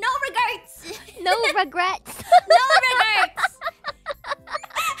 No regrets. No regrets. No regrets.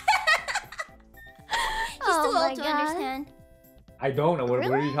 He's Oh too my old to God. understand. I don't know. What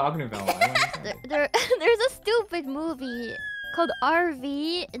are you talking about? I don't understand. There's a stupid movie called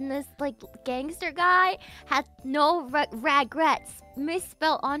RV, and this like gangster guy had no regrets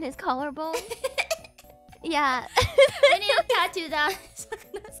misspelled on his collarbone. Yeah. We need to tattoo that.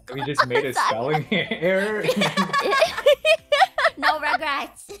 We just made a spelling error. No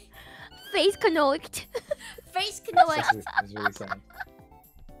regrets. PhaseConnect. PhaseConnect. It's really sad.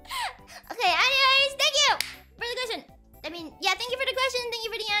 Okay, anyways, thank you for the question. Thank you for the question. Thank you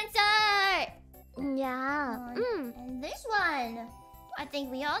for the answer. Yeah. And this one, I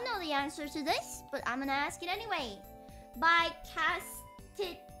think we all know the answer to this, but I'm gonna ask it anyway. By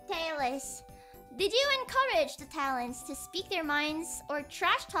Castitalis. Did you encourage the talents to speak their minds or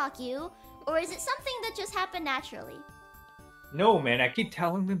trash talk you, or is it something that just happened naturally? No, man. I keep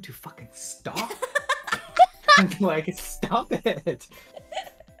telling them to fucking stop. Like, stop it.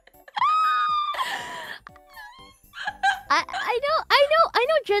 I know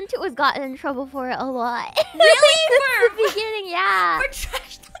Gen 2 has gotten in trouble for it a lot. Really? Since the beginning, yeah. For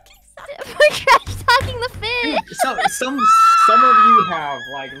trash talking Sakana. For trash talking the fit. Some of you have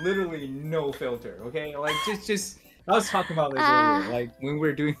like literally no filter, okay? Like just I was talking about this earlier, like when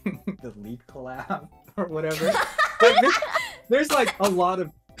we're doing the leak collab or whatever. Like, there's like a lot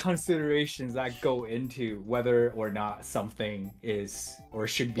of considerations that go into whether or not something is or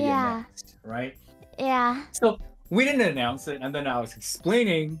should be announced, right? Yeah. So we didn't announce it, and then I was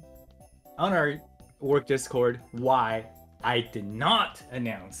explaining on our work Discord why I did not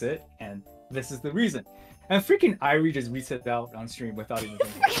announce it, and this is the reason. And freaking Irie just reset out on stream without even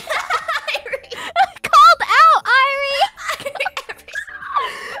thinking. Called out, Irie!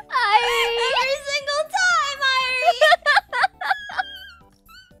 Irie! Every single time, Irie!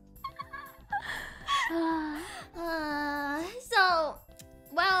 So,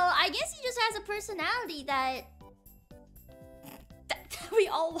 well, I guess he just has a personality that we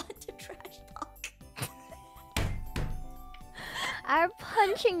all want to trash talk. Our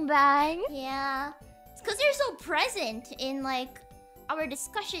punching bag. Yeah. It's because you're so present in, like, our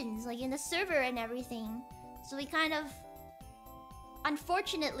discussions, like, in the server and everything. So we kind of,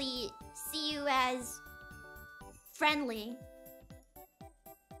 unfortunately, see you as friendly.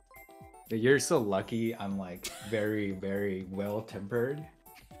 You're so lucky I'm like very, very well-tempered.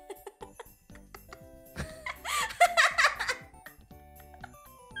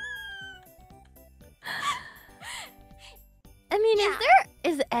 I mean,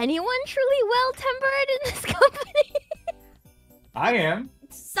 is anyone truly well-tempered in this company? I am.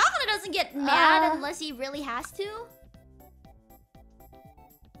 Sakana doesn't get mad unless he really has to.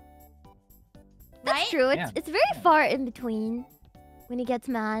 That's Right? true. Yeah. It's very far in between when he gets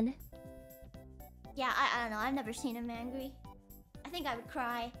mad. Yeah, I don't know. I've never seen him angry. I think I would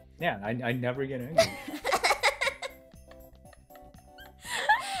cry. Yeah, I never get angry.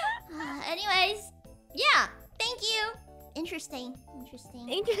 Anyways, yeah. Thank you. Interesting. Interesting.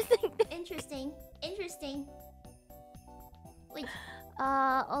 Wait.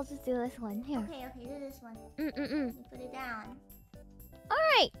 I'll just do this one here. Okay, do this one. Mm. You put it down. All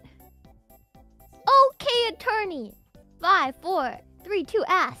right. Okay, attorney. 5432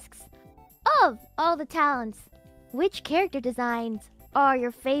 asks, of all the talents, which character designs are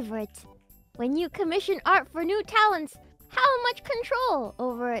your favorite? When you commission art for new talents, how much control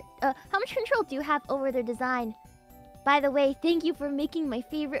over it? How much control do you have over their design? By the way, thank you for making my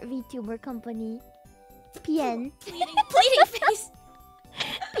favorite VTuber company. PN. Pleading face.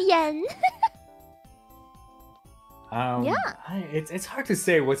 PN. Yeah. It's hard to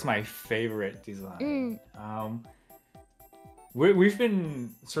say what's my favorite design. We've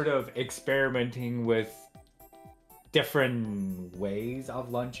been sort of experimenting with different ways of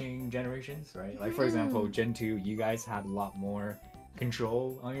launching generations, right? Like for example, Gen 2, you guys had a lot more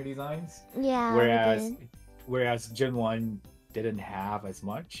control on your designs. Yeah. Whereas Gen 1 didn't have as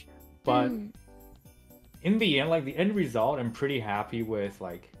much. But in the end, like the end result, I'm pretty happy with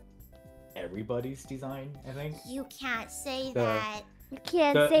like everybody's design, I think. You can't say that. You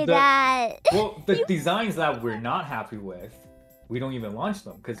can't say that. Well, the designs that we're not happy with, we don't even launch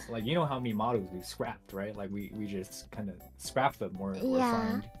them because, like, you know how many models we scrapped, right? Like we just kind of scrap them or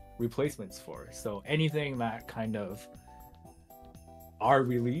find replacements for. So anything that kind of are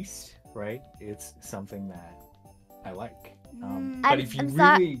released, right? It's something that I like. But if you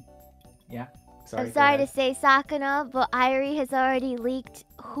really, sorry. I'm sorry to say, Sakana, but Irie has already leaked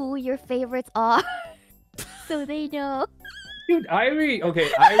who your favorites are, so they know. Dude, Irie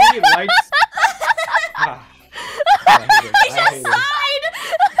likes. He just sighed!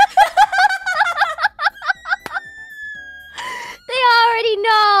 They already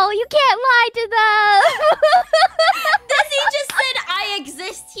know! You can't lie to them! Desi just said, I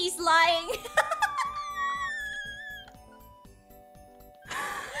exist, he's lying.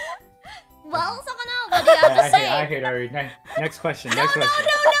 Well, Sakana, what do you have to say? I hate Irie. Next question. No.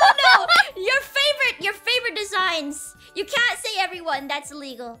 Your favorite designs. You can't say everyone. That's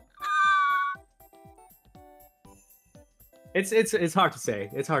illegal. It's hard to say.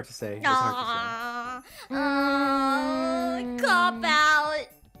 It's hard to say. Cop out.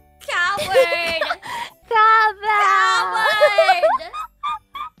 Coward. Coward.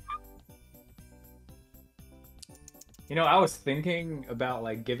 You know, I was thinking about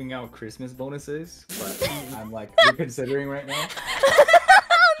like giving out Christmas bonuses, but I'm like reconsidering right now.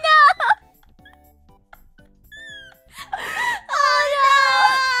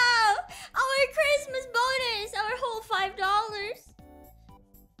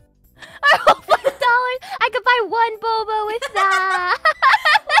 I could buy one boba with that.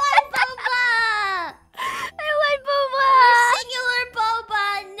 One boba. One boba. Singular boba.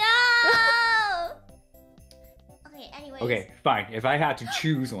 anyways. Okay, fine. If I had to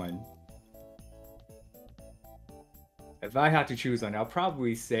choose one, I'll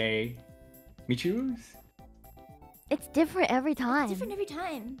probably say Michiru's. It's different every time. It's different every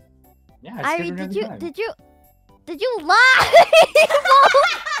time. Yeah, it's Irie, different every time. did you lie?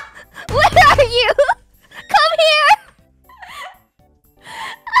 Where are you? Come here.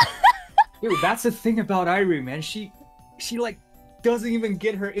 Dude, that's the thing about Irie, man. She like doesn't even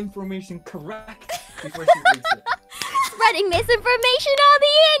get her information correct before she reads it. Spreading misinformation on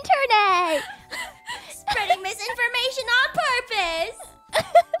the internet. Spreading misinformation on purpose.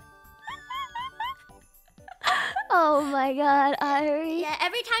 Oh my god, Irie. Yeah,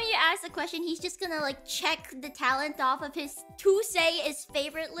 every time you ask a question, he's just gonna like check the talent off of his to say his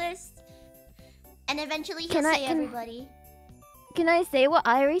favorite list. And eventually he'll say everybody. Can I say what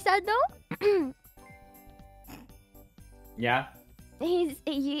Irie said though? Yeah.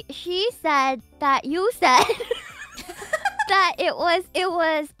 She said that you said that it was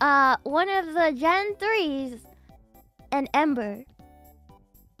one of the Gen 3s and Ember.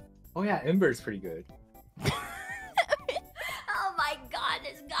 Oh yeah, Ember's pretty good. Oh my god,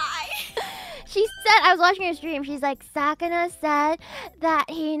 this guy. She said, I was watching her stream, she's like, Sakana said that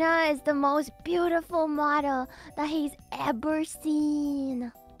Hina is the most beautiful model that he's ever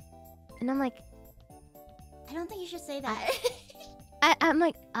seen. And I'm like, I don't think you should say that. I'm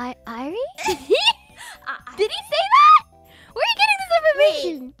like, Irie? Did he say I- that? Where are you getting this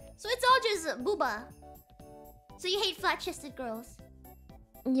information? So it's all just booba. So you hate flat-chested girls.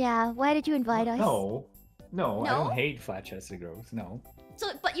 Yeah, why did you invite us? No, I No? don't hate flat-chested girls. No. So,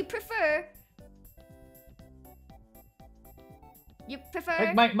 but you prefer... You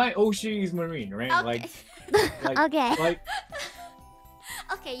prefer... Like my Oshi is marine, right? Okay. Like Okay. like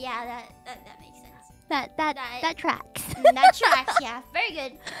Okay, yeah, that makes sense. That tracks. That tracks, yeah. Very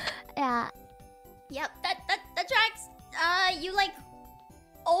good. Yeah. Yep, that tracks. You like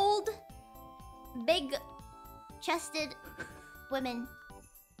old, big-chested women.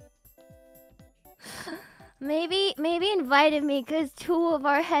 Maybe invited me because 2 of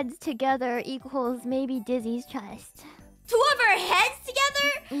our heads together equals maybe Dizzy's chest. 2 of our heads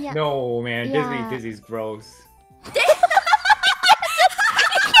together? Yeah. no, man, Yeah. Disney's gross. You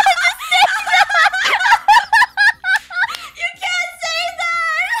can't say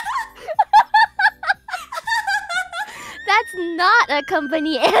that! That's not a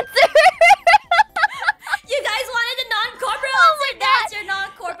company answer. You guys wanted a non-corporal Oh answer? That's your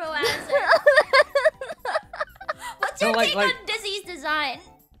non-corporal answer. What's your No, take on Dizzy's design?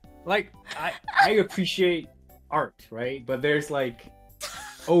 Like I appreciate art, right? But there's like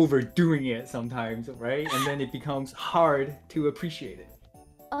overdoing it sometimes, right? And then it becomes hard to appreciate it.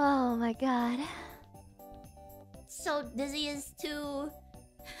 Oh my god. So Dizzy is too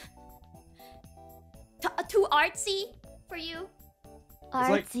artsy for you? It's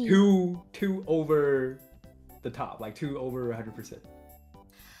like Artsy. too over the top, like too over 100%.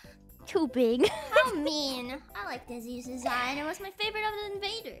 Too big. How mean. I like Dizzy's design. It was my favorite of the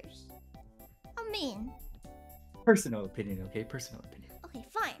Invaders. How mean. Personal opinion, okay? Personal opinion. Okay,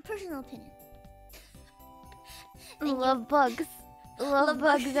 fine. Personal opinion. Thank you. Love bugs. Love Love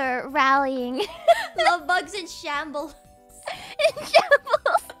bugs are rallying. Love bugs in shambles. In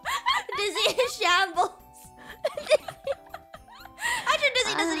shambles. Dizzy in shambles. Actually,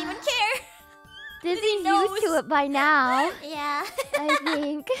 Dizzy doesn't even care. Dizzy's knows. used to it by now, Yeah. I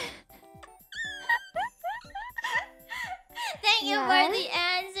think. Thank you Yeah. for the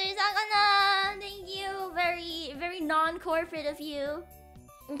answer, Sakana. Thank you. Very, very non-corporate of you.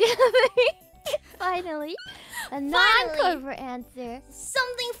 Finally. A non-corporate answer.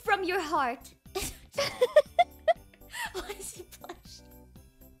 Something from your heart. Why is he blushing?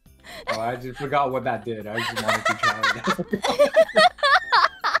 Oh, I just forgot what that did. I just wanted to try it.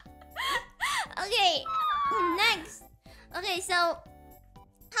 Okay, next. Okay, so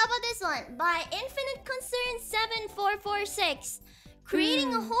how about this one? By Infinite Concern 7446.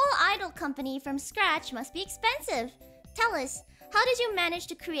 Creating a whole idol company from scratch must be expensive. Tell us, how did you manage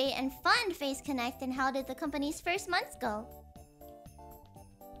to create and fund PhaseConnect, and how did the company's first months go?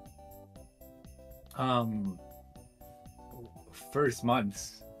 First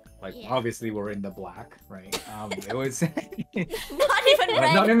months, like Yeah. obviously we're in the black, right? It was Not even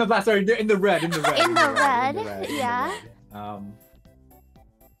red. not in the black. Sorry, in the red. In the red. In the red, yeah.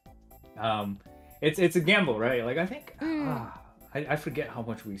 It's a gamble, right? Like I think Mm. I forget how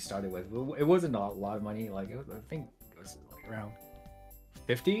much we started with. It wasn't a lot of money. Like I think it was like around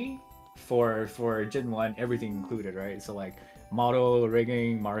 50 for Gen 1, everything included, right? So like model,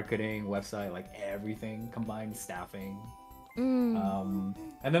 rigging, marketing, website, like everything combined, staffing. Mm.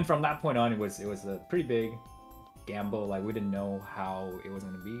 And then from that point on, it was a pretty big gamble. Like we didn't know how it was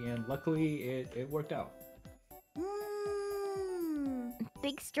gonna be, and luckily it worked out.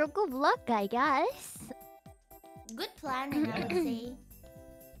 Big stroke of luck, I guess. Good planning, I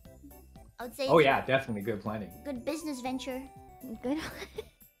would say. Oh yeah, definitely good planning. Good business venture. Good.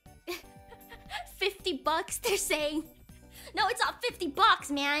 $50, they're saying. No, it's not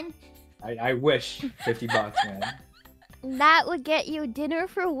 $50, man. I wish $50, man. That would get you dinner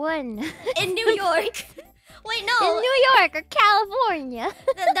for one. In New York. Wait, no. In New York or California.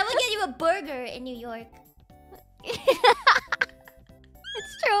 That would get you a burger in New York. It's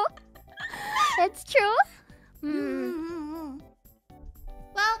true. It's true.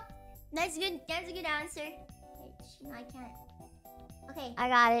 Well, that's good. That's a good answer. No, I can't. Okay. I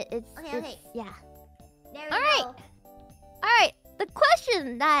got it. It's okay. Yeah. There we go. All right. The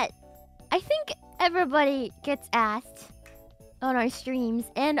question that I think everybody gets asked on our streams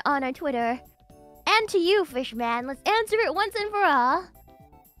and on our Twitter, and to you, Fishman. Let's answer it once and for all.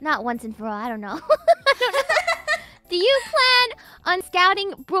 Not once and for all. I don't know. Do you plan on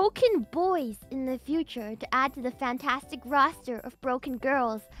scouting broken boys in the future to add to the fantastic roster of broken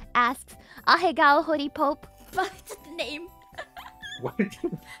girls? Asks Ahegao Hori Pope. What's the name? What?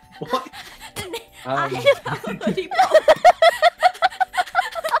 What? The name. Um, Hori Pope.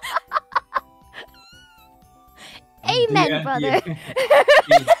 Amen, brother.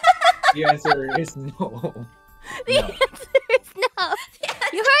 The answer is no. The answer is no.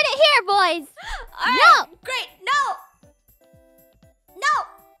 You heard it here, boys. All right. No. Great. No. No.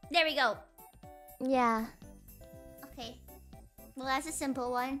 There we go. Yeah. Okay. Well, that's a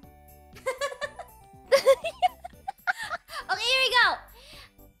simple one. Okay, here we go.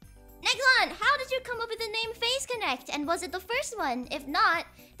 Next one. How did you come up with the name PhaseConnect? And was it the first one? If not,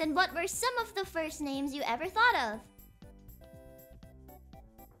 then what were some of the first names you ever thought of?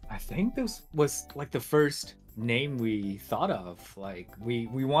 I think this was like the first name we thought of. Like we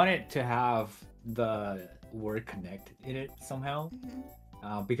wanted to have the word connect in it somehow.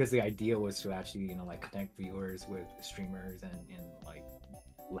 Because the idea was to actually, like connect viewers with streamers and like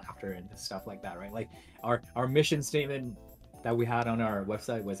laughter and stuff like that, right? Like our mission statement that we had on our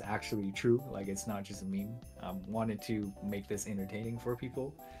website was actually true. Like it's not just a meme. Wanted to make this entertaining for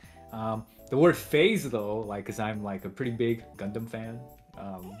people. The word phase though, like, cause I'm like a pretty big Gundam fan.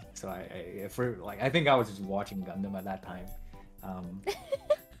 So I think I was just watching Gundam at that time,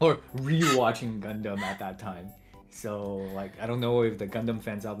 or re-watching Gundam at that time. So like I don't know if the Gundam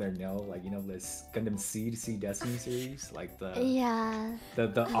fans out there know, like this Gundam Seed Destiny series, like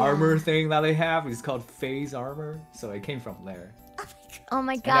the armor thing that they have is called phase armor. So it came from there. Oh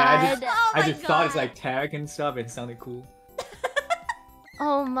my god. I just thought it's like tag and stuff. It sounded cool.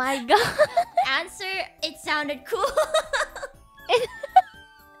 Oh my god. Answer: it sounded cool.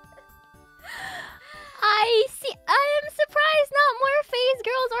 I see. I am surprised not more phase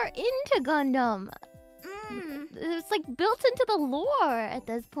girls are into Gundam. It's like built into the lore at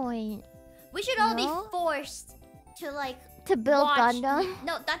this point. We should all be forced to like build watch, Gundam.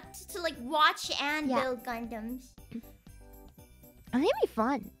 No, to like watch and build Gundams. I think it'd be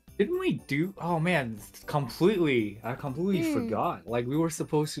fun. Didn't we do? Oh man, I completely forgot. Like we were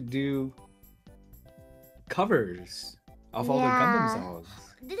supposed to do covers of all the Gundam songs.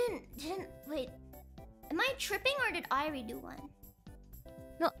 Didn't wait. Am I tripping or did Irie do one?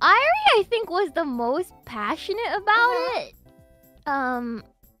 No, Irie I think was the most passionate about it.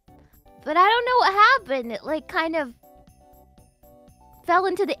 But I don't know what happened. It like kind of fell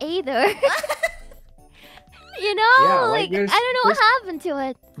into the aether. Yeah, like I don't know what happened to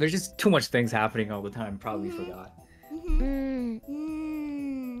it. There's just too much things happening all the time. Probably forgot.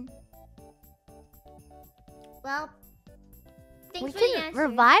 Well, thanks we for the can answer.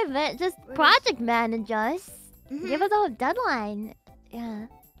 revive it. Just project manage us. Give us a deadline. Yeah.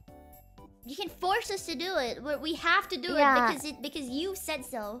 You can force us to do it. We have to do it because you said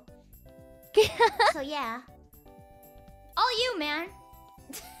so. So yeah. All you, man.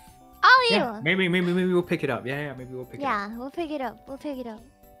 All you. Yeah, maybe we'll pick it up. Yeah, maybe we'll pick it up. Yeah, we'll pick it up.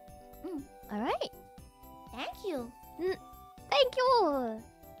 All right. Thank you. Thank you.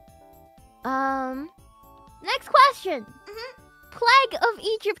 Next question. Plague of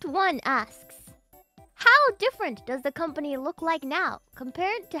Egypt 1 asks, how different does the company look like now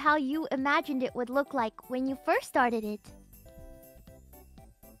compared to how you imagined it would look like when you first started it?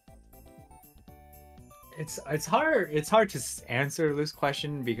 It's hard to answer this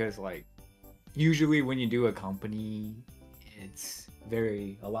question because like usually when you do a company, it's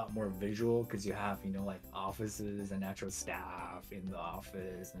a lot more visual because you have like offices and actual staff in the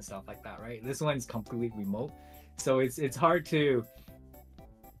office and stuff like that, right? This one's completely remote, so it's hard to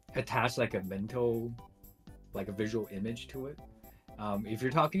attach like a mental like a visual image to it. If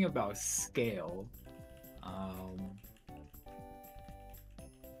you're talking about scale,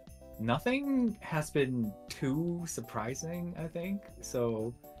 nothing has been too surprising, I think.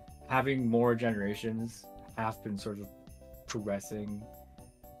 So having more generations have been sort of progressing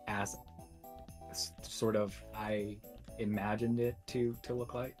as sort of I imagined it to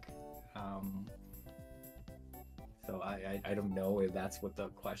look like. So I don't know if that's what the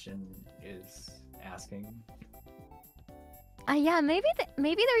question is asking. Yeah, maybe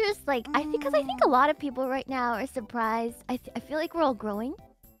they're just like I think a lot of people right now are surprised. I feel like we're all growing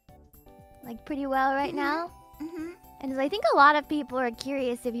like pretty well right now, and I think a lot of people are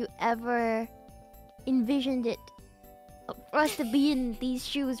curious if you ever envisioned it for us to be in these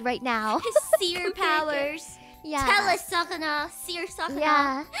shoes right now. Seer powers. Yeah. Tell us, Sakana. Seer Sakana.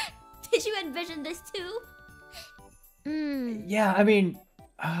 Yeah. Did you envision this too? Yeah, I mean,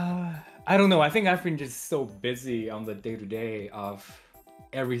 I don't know. I think I've been just so busy on the day-to-day of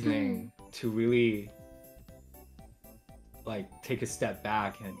everything to really like take a step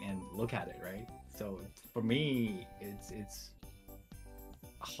back and look at it, right? So for me, it's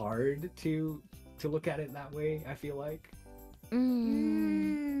hard to look at it that way, I feel like.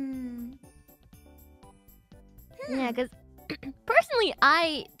 Yeah, because personally,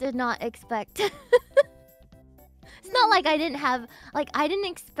 I did not expect. It's not like I didn't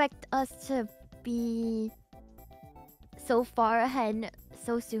expect us to be so far ahead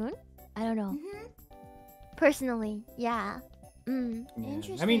so soon. I don't know. Personally, yeah.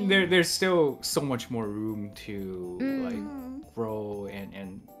 Interesting. I mean, there's still so much more room to like grow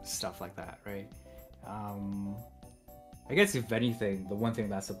and stuff like that, right? I guess if anything, the one thing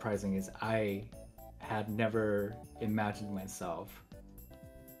that's surprising is I had never imagined myself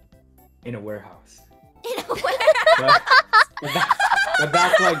in a warehouse. In a warehouse. But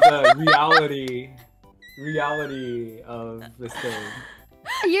that's like the reality of this thing.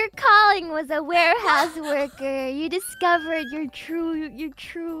 Your calling was a warehouse worker. You discovered your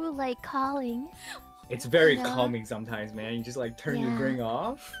true like calling. It's very calming sometimes, man. You just like turn your brain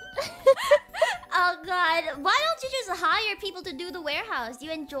off. Oh god, why don't you just hire people to do the warehouse? Do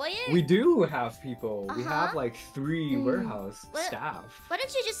you enjoy it? We do have people. We have like 3 warehouse staff. Why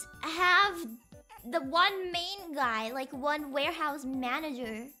don't you just have the one main guy, like one warehouse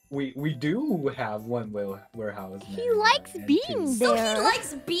manager? We do have one warehouse manager. He likes being there. So he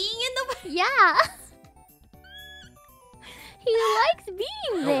likes being in the Yeah. He likes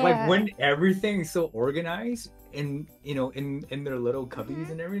being there. Like when everything's so organized in in their little cubbies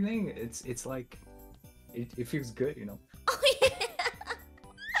and everything, it's like it feels good, you know. Oh yeah.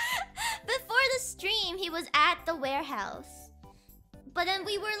 Before the stream, he was at the warehouse, but then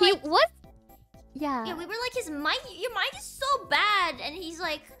we were like, what? Yeah. Yeah, we were like, your mic is so bad, and he's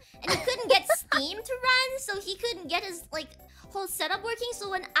like, and he couldn't get Steam to run, so he couldn't get his like whole setup working.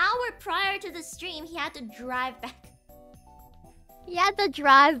 So an hour prior to the stream, he had to drive back. He had to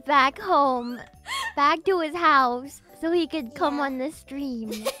drive back home, back to his house, so he could come on the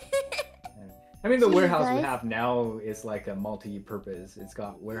stream. I mean, the warehouse we have now is like a multi-purpose. It's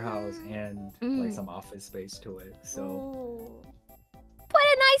got warehouse and like some office space to it. So put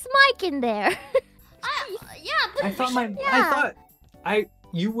a nice mic in there.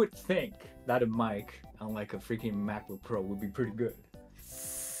 You would think that a mic on like a freaking MacBook Pro would be pretty good.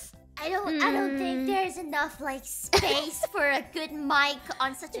 I don't think there's enough like space for a good mic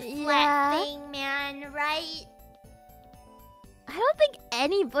on such a flat thing, man, right? I don't think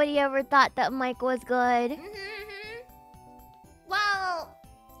anybody ever thought that mic was good. Well,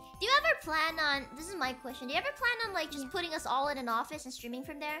 do you ever plan on, this is my question, do you ever plan on like just putting us all in an office and streaming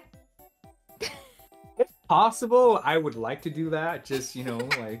from there? If possible, I would like to do that. Just,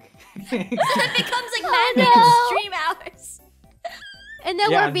 like... So it becomes like mandatory stream hours. And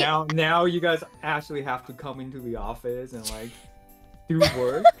then now you guys actually have to come into the office and like do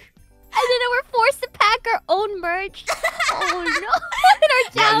work. And then we're forced to pack our own merch. Oh no! In our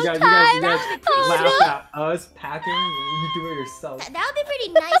downtime. You guys laugh at us packing. You do it yourself. That would be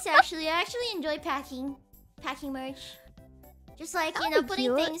pretty nice, actually. I actually enjoy packing merch. Just like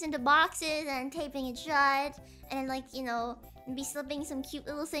putting things into boxes and taping it shut, and like be slipping some cute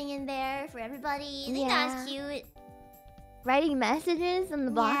little thing in there for everybody. I think that's cute. Writing messages on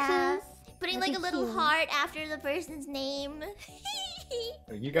the boxes. Putting like a little heart after the person's name.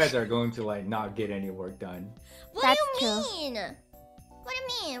 You guys are going to like not get any work done. What do you mean? What do you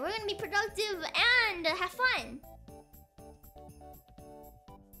mean? We're gonna be productive and have fun.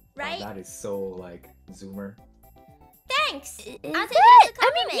 Right? Oh, that is so like Zoomer. Thanks! I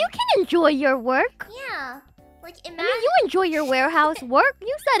mean, you can enjoy your work. Yeah. Like, I imagine. mean, you enjoy your warehouse work.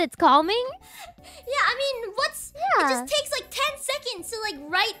 You said it's calming. Yeah, I mean, what's... Yeah. It just takes like 10 seconds to like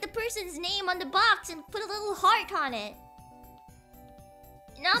write the person's name on the box and put a little heart on it.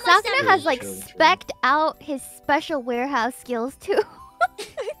 You know how much Sakana that has like True, true. specced out his special warehouse skills too.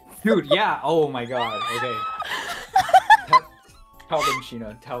 Dude, yeah. Oh my god. Okay. Tell them,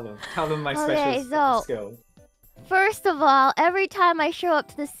 Sheena. Tell them my Okay, special so- skill. First of all, every time I show up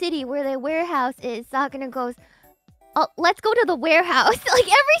to the city where the warehouse is, Sakana goes, "Oh, let's go to the warehouse." Like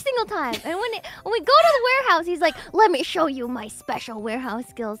every single time. And when we go to the warehouse, he's like, "Let me show you my special warehouse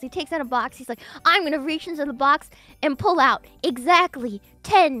skills." He takes out a box. He's like, "I'm gonna reach into the box and pull out exactly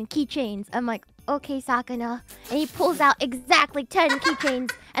 10 keychains." I'm like, "Okay, Sakana." And he pulls out exactly 10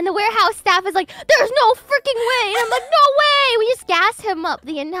 keychains. And the warehouse staff is like, "There's no freaking way." And I'm like, "No way!" We just gas him up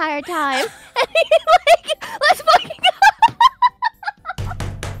the entire time. And he's like, "Let's fucking go."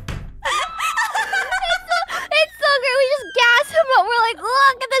 It's so great. We just gas him up. We're like,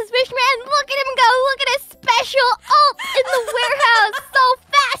 "Look at this fish man. Look at him go. Look at his special ult in the warehouse. So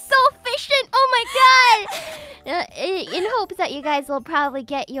fast, so efficient. Oh my god." In hopes that you guys will probably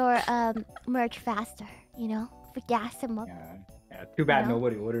get your merch faster, you know? If we gas him up. Yeah. Too bad know?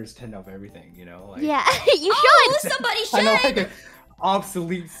 nobody orders 10 of everything, you know? Like, Yeah, you Oh, should. somebody should! I know, like an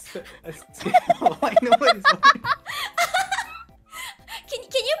obsolete skill. Like, nobody's ordering.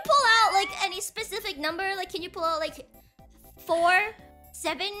 Can you pull out like any specific number? Like, can you pull out like 4,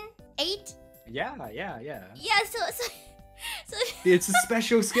 7, 8? Yeah. Yeah, so It's a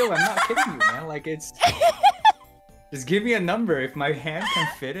special skill. I'm not kidding you, man. Like, it's... Just give me a number. If my hand can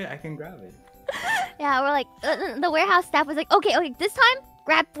fit it, I can grab it. Yeah, we're like, the warehouse staff was like, okay, this time,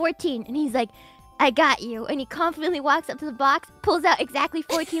 grab 14. And he's like, "I got you." And he confidently walks up to the box, pulls out exactly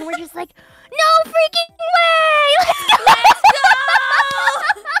 14. We're just like, "No freaking way! Let's go!" let's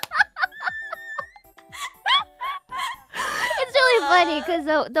go! It's really funny because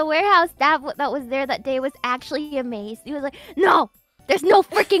the warehouse staff that was there that day was actually amazed. He was like, "No, there's no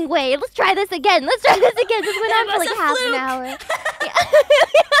freaking way. Let's try this again. Let's try this again." This went on for was like a half fluke. an hour. Yeah,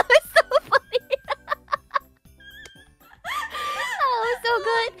 it was so funny. Oh, it was so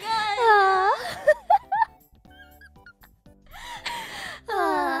good.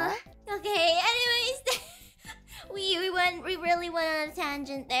 Okay, anyways, we really went on a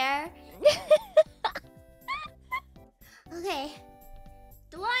tangent there. Okay.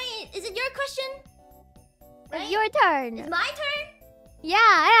 Is it your question? Right? It's your turn. It's my turn? Yeah,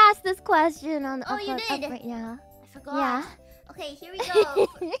 I asked this question on Oh, you up did? right now. I forgot. Yeah. Okay, here we go.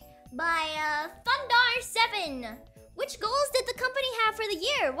 By Thundar7. Which goals did the company have for the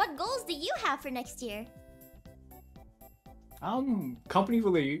year? What goals do you have for next year?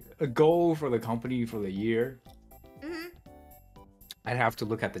 A goal for the company for the year. Mm-hmm. I'd have to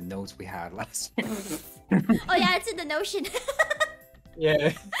look at the notes we had last year. Oh yeah, it's in the Notion.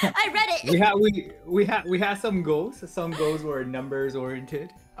 Yeah. I read it. We had some goals. Some goals were numbers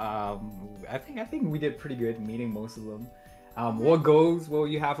oriented. I think we did pretty good meeting most of them. What goals will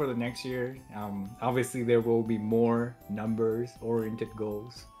you have for the next year? Obviously there will be more numbers oriented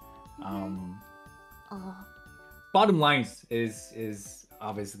goals. Oh. Bottom lines is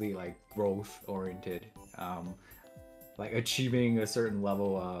obviously like growth oriented. Like achieving a certain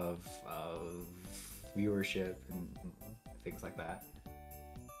level of viewership and things like that.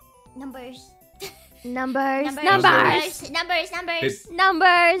 Numbers. Numbers. Numbers. Tenma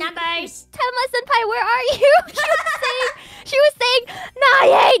Senpai, where are you? She was saying,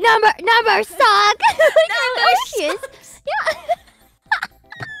 "Nah, numbers suck." There she is. Yeah.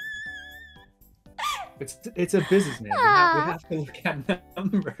 It's a business, man. We have to look at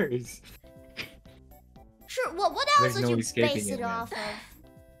numbers. Sure. What else There's would no you escaping base it, it man. off of?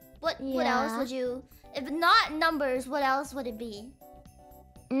 What else Yeah. would you? If not numbers, what else would it be?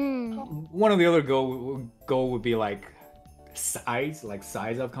 One of the other goal would be like size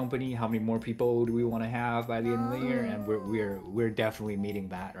of company. How many more people do we want to have by the end of the year? And we're definitely meeting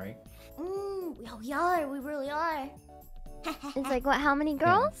that, right? Yeah, we are. We really are. It's like, what, how many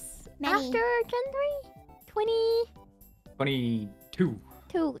girls? Many. After Gen 3? 20... 22.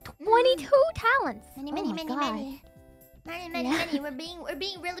 22 talents. Many, Oh many, my many, God. many. Many. We're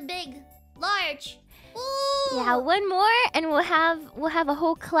being really big, large. Ooh. Yeah, one more and we'll have a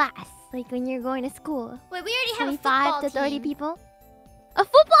whole class. Like when you're going to school. Wait, we already have a 25 football to 30 team. people. A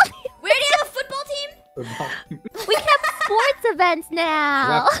football team? We already have a football team. We can have sports events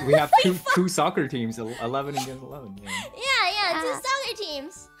now. We have two soccer teams, 11 against 11. Yeah. Yeah, 2 soccer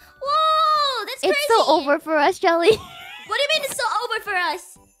teams. Whoa, that's crazy. It's so over for us, Jelly. What do you mean it's so over for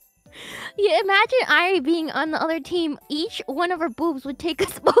us? Yeah, imagine Irie being on the other team. Each one of her boobs would take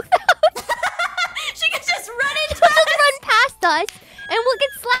us both out. She could just run against us, and we'll get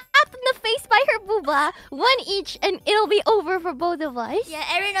slapped in the face by her booba, one each, and it'll be over for both of us. Yeah,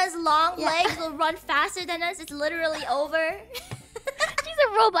 Erina's long legs will run faster than us. It's literally over. She's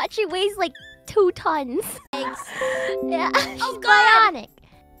a robot. She weighs like 2 tons. Legs. Yeah. Oh, She's God. bionic.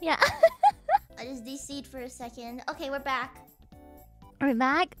 Yeah. I just DC'd for a second. Okay, we're back. We're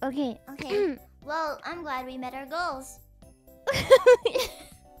back? Okay. Okay. Well, I'm glad we met our goals.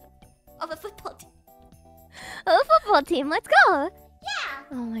 Of a football team. A football team, let's go! Yeah!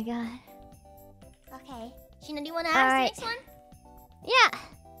 Oh my god. Okay. Sheena, do you want to ask the next one? Yeah.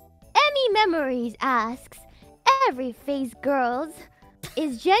 Emmy Memories asks, every Phase Girls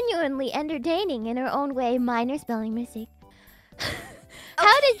is genuinely entertaining in her own way, minor spelling mistake.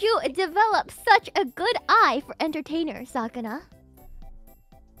 How did you develop such a good eye for entertainers, Sakana?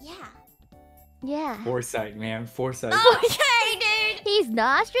 Yeah. Yeah. Foresight, man. Foresight. Okay, dude! He's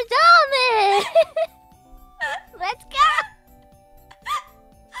Nostradamus! Let's go!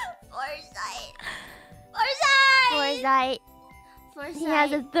 Foresight! Foresight! Foresight! He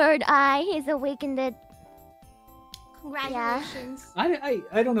has a third eye. He's awakened it. Congratulations. I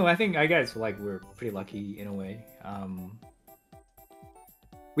don't know. I guess like we're pretty lucky in a way.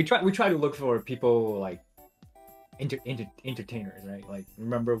 We try to look for people like entertainers, right? Like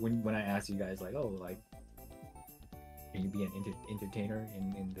remember when I asked you guys like, oh, like can you be an entertainer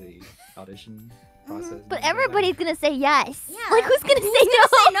in the audition process? But everybody's gonna say yes. Yeah. Like who's gonna say no?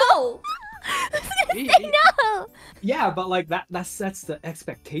 Say no. Who's gonna say no? Yeah, but like that sets the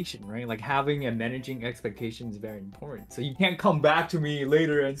expectation, right? Like having and managing expectations is very important. So you can't come back to me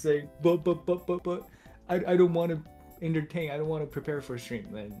later and say, but I don't want to entertain. I don't want to prepare for a stream.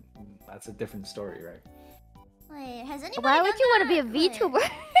 Then that's a different story, right? Wait, has anybody Why would done you want to be a that? VTuber?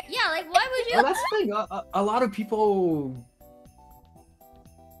 Yeah, like why would you? Well, that's the thing. A lot of people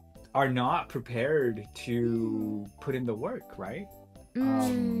are not prepared to put in the work, right? I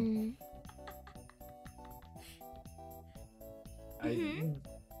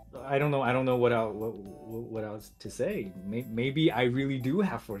don't know. I don't know what else to say. Maybe I really do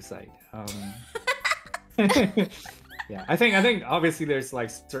have foresight. Yeah, I think obviously there's like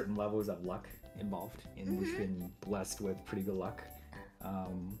certain levels of luck involved, and we've been blessed with pretty good luck.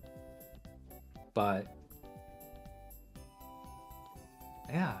 But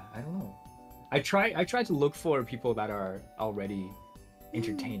yeah, I don't know. I try to look for people that are already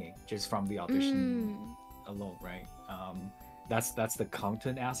entertaining just from the audition alone, right? That's the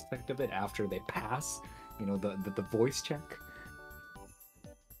content aspect of it after they pass, you know, the voice check.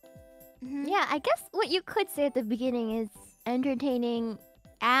 Yeah, I guess what you could say at the beginning is entertaining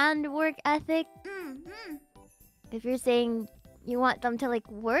and work ethic. If you're saying you want them to like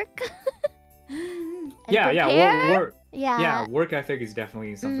work. Yeah, work ethic is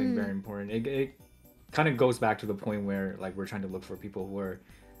definitely something very important. It kind of goes back to the point where like we're trying to look for people who are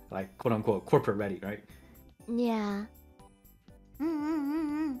like quote unquote corporate ready, right? Yeah.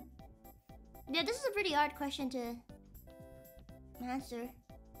 Yeah, this is a pretty hard question to answer.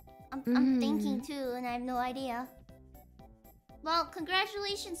 I'm thinking too, and I have no idea. Well,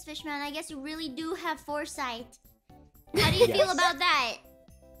 congratulations, Fishman. I guess you really do have foresight. How do you feel about that?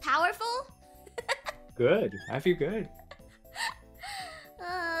 Powerful? Good. I feel good.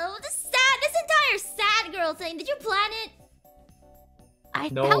 This entire sad girl thing. Did you plan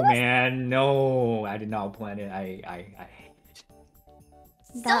it? Man, no. I did not plan it. I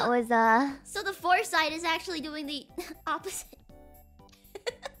That was So the foresight is actually doing the opposite.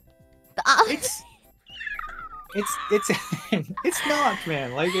 It's not,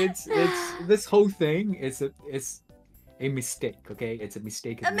 man. Like it's this whole thing is a mistake, okay? It's a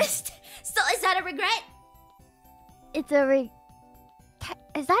mistake. A mistake. So is that a regret? It's a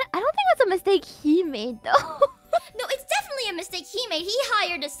Is that? I don't think that's a mistake he made though. No, it's definitely a mistake he made. He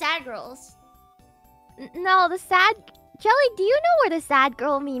hired the sad girls. No, the sad Jelly. Do you know where the sad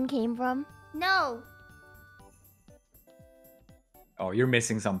girl meme came from? No. Oh, you're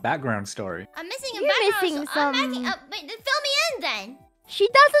missing some background story. I'm missing a You're background. missing some. Wait, fill me in then. She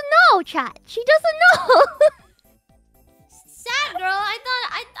doesn't know, chat. She doesn't know. Sad girl. I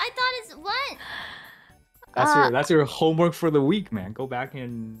thought it's what? That's your homework for the week, man. Go back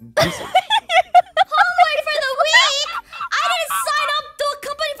and do something. Homework for the week? I didn't sign up to a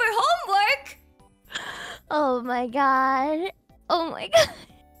company for homework. Oh my god. Oh my god.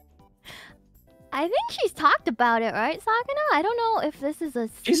 I think she's talked about it, right, Sakana? I don't know if this is a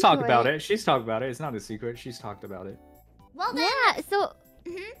secret. She's talked about it. She's talked about it. It's not a secret. She's talked about it. Well then. Yeah, so...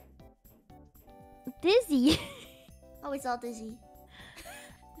 Dizzy. Oh, it's all Dizzy.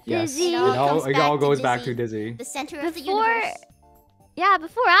 Yes, Dizzy. it all goes back to Dizzy. The center of the universe. Yeah,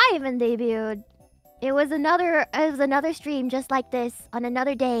 before I even debuted, It was another stream just like this on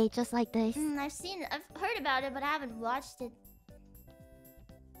another day, just like this. I've heard about it, but I haven't watched it.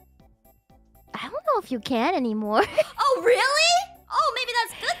 I don't know if you can anymore. Oh, really? Oh, maybe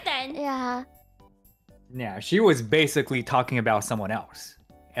that's good then. Yeah. Yeah, she was basically talking about someone else.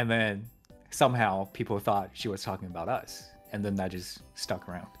 And then somehow people thought she was talking about us. And then that just stuck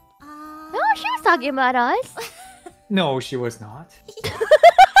around. No, she was talking about us. No, she was not.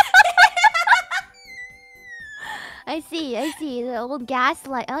 I see. The old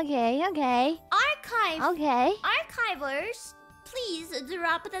gaslight. Okay. Archivers, please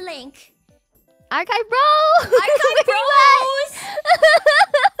drop the link. Archive bro! Archive bros!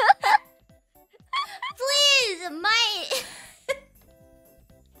 Please, my...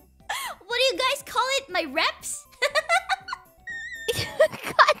 What do you guys call it? My reps?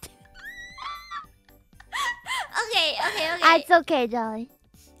 God. Okay. It's okay, Jelly.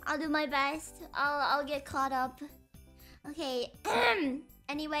 I'll do my best. I'll get caught up. Okay.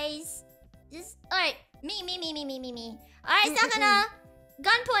 Anyways, just alright. Me. Alright, Sakana.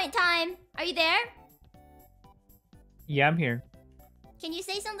 Gunpoint time. Are you there? Yeah, I'm here. Can you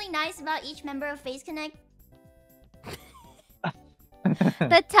say something nice about each member of PhaseConnect?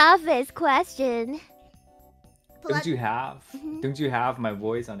 The toughest question. Don't you have my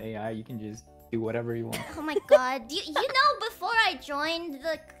voice on AI? You can just do whatever you want. Oh my god. You know, before I joined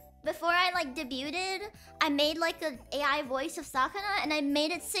before I like debuted, I made like an AI voice of Sakana and I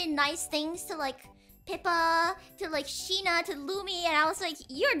made it say nice things to like Pippa, to like Sheena, to Lumi, and I was like,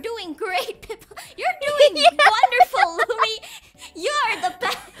 you're doing great, Pippa. You're doing wonderful, Lumi. You're the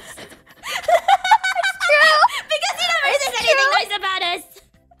best. It's true. Because he never says anything nice about us.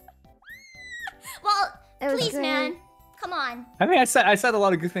 Well, please, great. man. Come on. I mean, I said a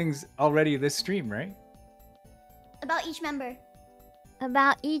lot of good things already this stream, right? About each member.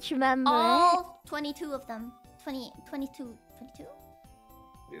 About each member. All 22 of them. 22?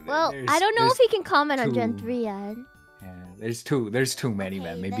 Well, I don't know if he can comment on Gen 3 yet. Yeah, there's too many,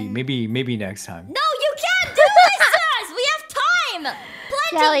 Okay, man. then... Maybe next time. No, you can't do this to us! We have time!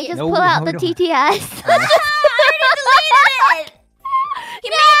 Plenty! Jelly, just pull out the TTS. I already deleted it! He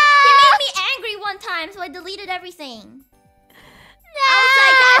made me angry one time, so I deleted everything. I was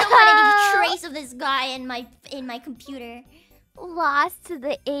like, I don't want any trace of this guy in my computer. Lost to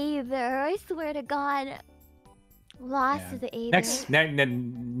the Aether, I swear to God. Lost to the Aether.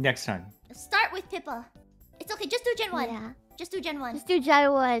 Next time. Start with Pippa. It's okay, just do Gen 1. Yeah. Just do Gen 1. Just do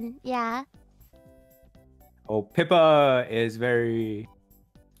Gen 1, yeah. Oh, Pippa is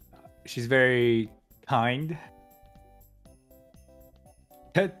she's very kind.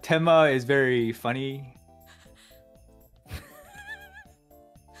 Tema is very funny.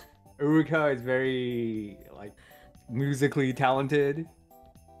 Uruka is very like musically talented.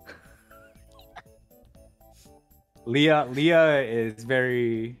 Leah is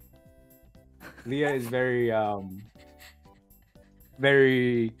very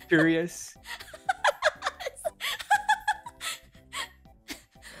very curious.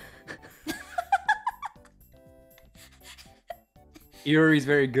 Iori's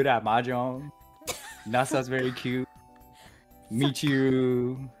very good at mahjong. Nasa's very cute.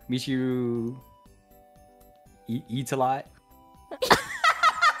 Michiru eats a lot.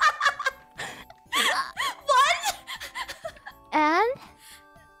 What? And?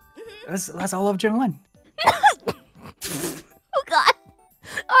 That's all of Gen 1. Oh God.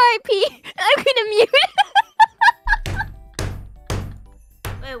 R.I.P. I'm gonna mute.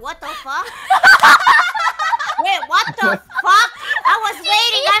 Wait, what the fuck? Wait, what the fuck? I was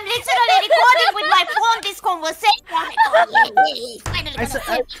waiting. I'm literally recording with my phone this conversation. Finally gonna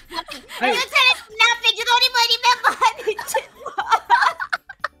say nothing. You're telling me nothing. You don't even remember.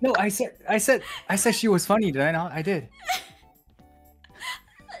 No, I said she was funny. Did I not? I did.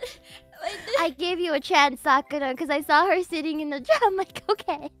 I gave you a chance, Sakana, because I saw her sitting in the drum. I'm like,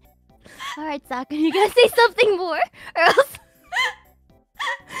 okay. Alright, Sakana, you gotta say something more, or else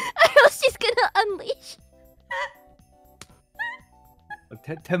she's gonna unleash.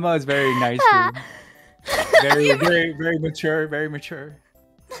 Tema is very nice. Very mature. Very mature.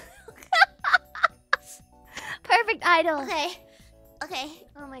 Perfect idol. Okay.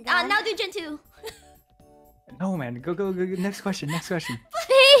 Oh my God. Now do Gen 2. No, man. Go. Next question. He hates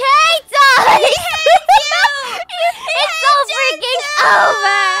us! He hates you! It's so freaking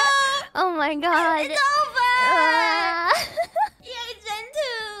over! Oh my God. It's over! Yay, Gen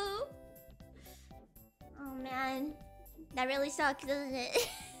 2! Oh man. That really sucks, doesn't it?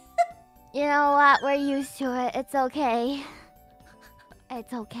 You know what? We're used to it. It's okay.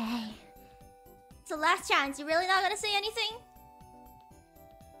 It's okay. So last chance. You really not gonna say anything?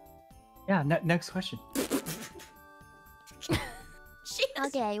 Yeah, next question. Sheena's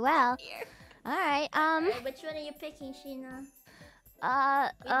Okay, well. here. Alright, Alright, which one are you picking, Sheena?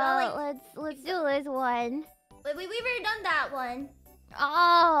 let's do this one. Wait, we've already done that one.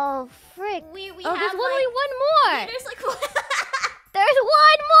 Oh, frick. We Oh, have there's like, only one more. wait, there's like what? There's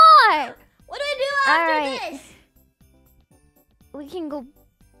one more. What do I do after Alright. this? We can go.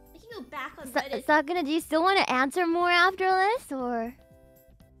 We can go back on Reddit. Sakana, do you still want to answer more after this, or?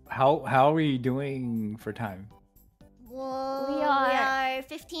 How are we doing for time? Whoa, We we are- are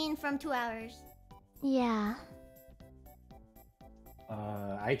 15 from 2 hours. Yeah.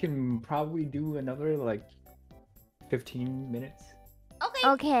 I can probably do another like 15 minutes. Okay.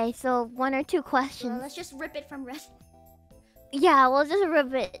 Okay, so 1 or 2 Well, questions. let's just rip it from Reddit. Yeah, we'll just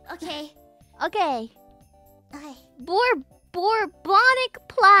rip it. Okay. Okay. Okay. Bubonic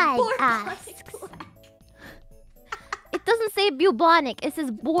plague Bubonic asks. plague. It doesn't say bubonic, it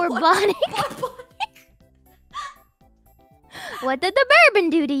says bourbonic. What did the bourbon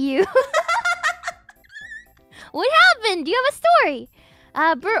do to you? What happened? Do you have a story?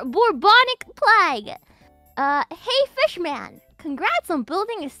 Bourbonic plague. Hey Fishman, congrats on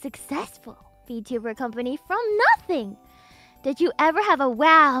building a successful VTuber company from nothing. Did you ever have a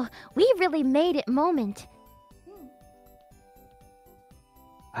wow, we really made it moment?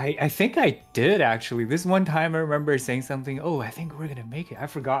 I think I did actually. This one time I remember saying something, oh, I think we're gonna make it. I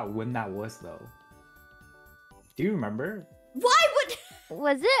forgot when that was though. Do you remember? Why would...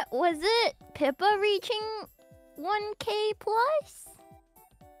 Was it Pippa reaching 1K plus?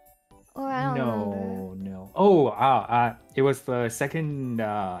 Or I don't remember. No. Oh, it was the second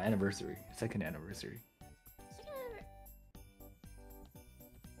anniversary. Second anniversary.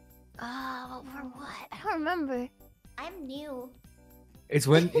 For what? I don't remember. I'm new. It's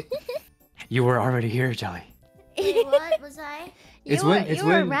when you were already here, Jelly. Wait, what was I? It's you when- were, it's you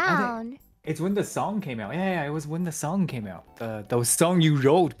were when- I think- around. It's when the song came out. Yeah, it was when the song came out. The song you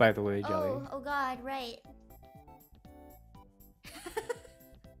wrote, by the way, Jelly. Oh god, right.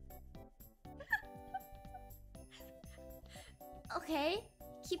 Okay,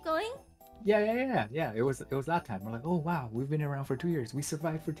 keep going. Yeah. It was that time. We're like, oh wow, we've been around for 2 years. We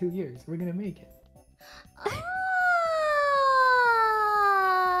survived for 2 years. We're gonna make it. Oh.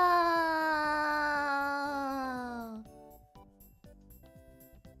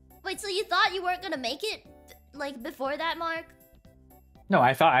 Wait, so you thought you weren't gonna make it, like before that mark? No,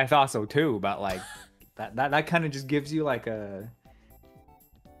 I thought so too, but like that kind of just gives you like a.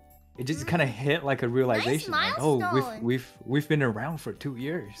 It just kind of hit like a realization. Like, oh, milestone. we've been around for 2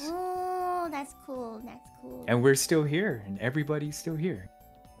 years, Oh, that's cool. That's cool. and we're still here, and everybody's still here.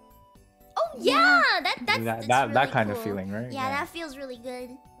 Oh yeah, that's that really kind of cool. feeling, right? Yeah, that feels really good.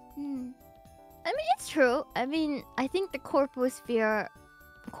 Hmm. I mean, it's true. I mean, I think the corpos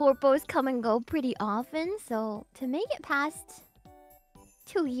come and go pretty often, so to make it past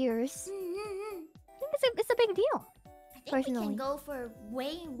 2 years, I think it's a big deal. I think we Personally. can go for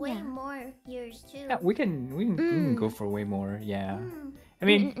way Yeah. more years too. Yeah, we can go for way more. Yeah, Mm. I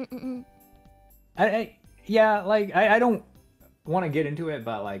mean, I don't want to get into it,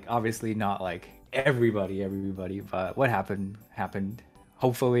 but like obviously not like everybody, but what happened.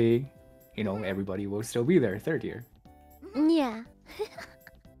 Hopefully, everybody will still be there 3rd year. Yeah.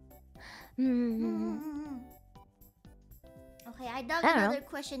 Okay, I dug I don't know. another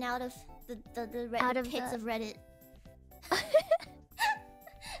question out of the Out of pits the- of Reddit.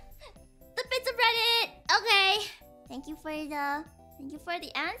 The pits of Reddit. Okay. Thank you for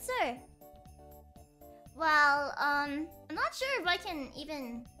the answer. Well, I'm not sure if I can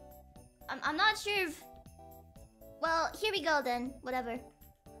even. I'm not sure if. Well, here we go then. Whatever.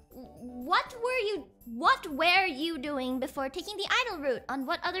 What were you doing before taking the idol route? On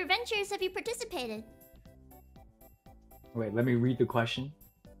what other ventures have you participated? Wait, let me read the question.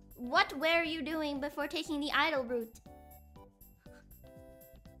 What were you doing before taking the idol route?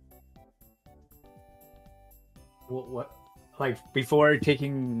 What? Like before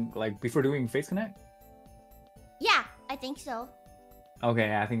doing PhaseConnect? Yeah, I think so.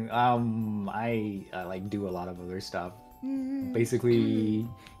 Okay, I think I like do a lot of other stuff. Mm-hmm. Basically,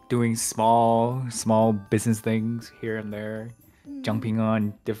 doing small business things here and there, jumping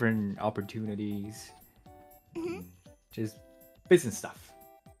on different opportunities, just business stuff.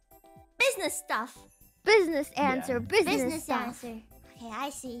 Business stuff. Business answer. Yeah. Business stuff. answer. Okay, I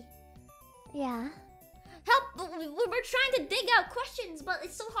see. Yeah. Help! We're trying to dig out questions, but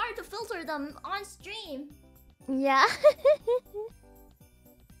it's so hard to filter them on stream. Yeah.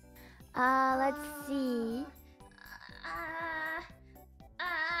 Let's see.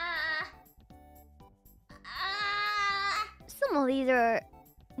 Some of these are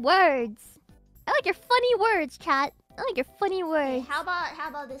Words. I like your funny words, chat. I like your funny Okay, words. how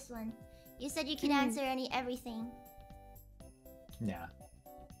about this one? You said you can answer everything. Yeah.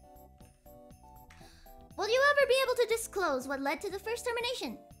 Will you ever be able to disclose what led to the first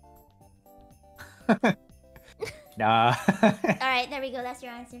termination? Nah. Alright, there we go. That's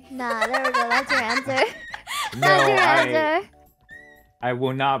your answer. Nah, there we go. That's your answer. No, That's your answer. I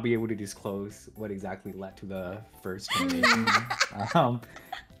will not be able to disclose what exactly led to the first termination.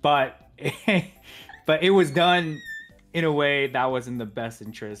 But it was done in a way that was in the best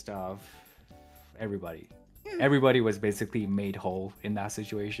interest of everybody. Everybody was basically made whole in that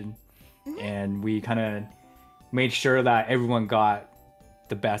situation. And we kind of made sure that everyone got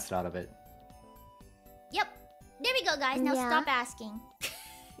the best out of it. Yep. There we go, guys. Now Yeah. stop asking.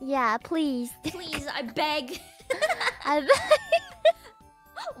 Yeah, please. Please, I beg. I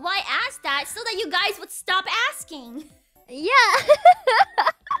Why ask that? So that you guys would stop asking. Yeah.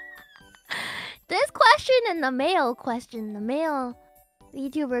 This question and the male question, the male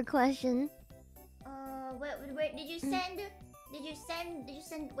VTuber question. Where did you send? Did you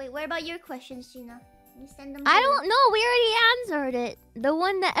send? Wait, what about your questions, Gina? You send them. I don't know. We already answered it. The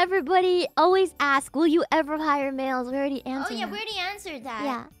one that everybody always asks, "Will you ever hire males?" We already Oh answered. yeah, that. we already answered that.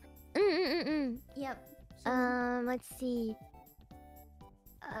 Yeah. Yep. Let's see.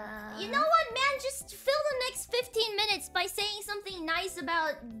 You know what, man? Just fill the next 15 minutes by saying something nice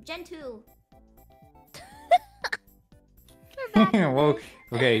about Gen 2. Well,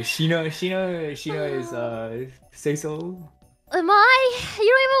 okay, Sheena is say so. Am I? You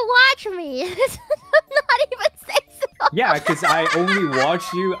don't even watch me. Not even say so. Yeah, because I only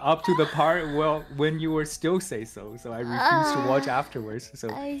watched you up to the part when you were still say so. So I refused to watch afterwards. So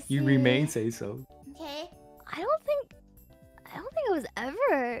I you see. remain say so. Okay. I don't think it was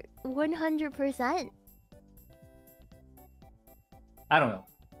ever 100%. I don't know.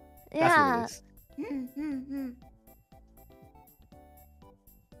 That's Yeah. what it is.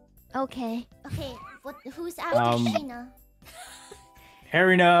 Okay. Okay. Who's after Sheena?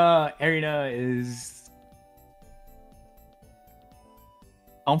 Arena is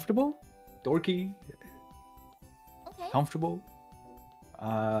comfortable, dorky, Okay. comfortable.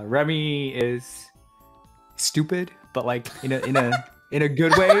 Remy is stupid, but like in a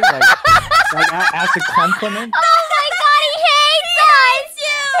good way, like as a compliment. Oh my god, he hates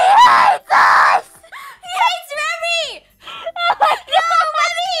you! He hates us! He hates Remy! No,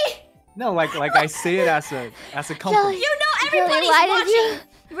 Remy! No, like I say it as a compliment. You know everybody's why did watching,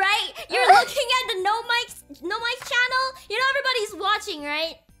 right? You're looking at the no mic channel. You know everybody's watching,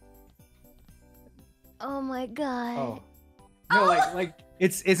 right? Oh my god. Oh. No, like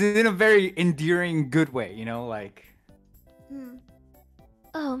it's in a very endearing good way, you know, like.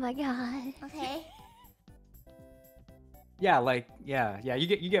 Oh my god. Okay. Yeah, like yeah, you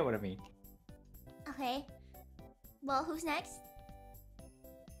get what I mean. Okay. Well, who's next?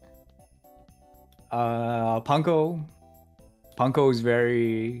 Punko. Punko is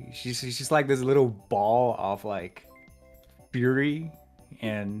very she's just like this little ball of like fury,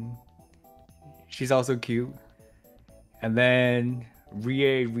 and she's also cute. And then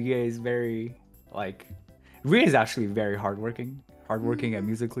Rie is very like Rie is actually very hardworking and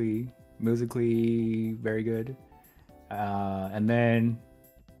musically very good. And then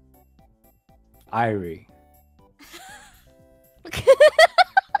Irie.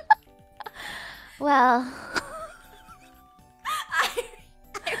 Well.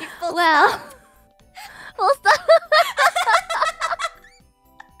 Full Well. stop. Full stop.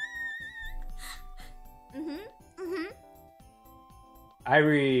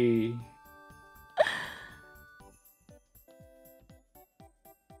 Irie.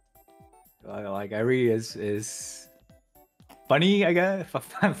 Like Irie is funny, I guess.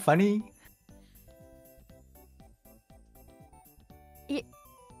 Funny.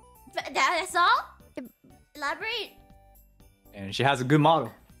 That's all? Elaborate. And she has a good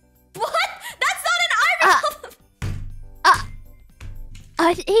model. What? That's not an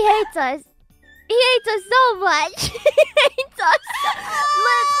Irie. He hates us. He hates us so much. He hates us.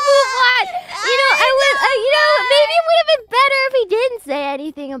 Let's move on. You know, maybe it would have been better if he didn't say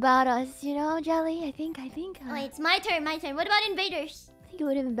anything about us. You know, Jelly. I think. Wait, it's my turn. What about Invaders? I think it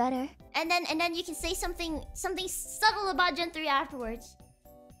would have been better. And then you can say something subtle about Gen 3 afterwards.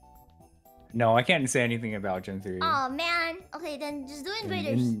 No, I can't say anything about Gen 3. Oh man. Okay, then just do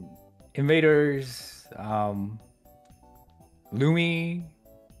Invaders. Invaders, Lumi.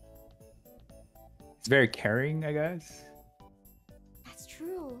 It's very caring, I guess. That's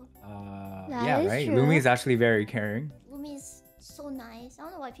true. That yeah, is right. true. Lumi is actually very caring. Lumi is so nice. I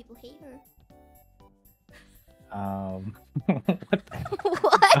don't know why people hate her. What the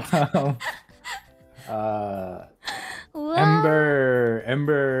What? What? What?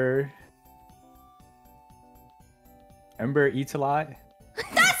 Ember eats a lot.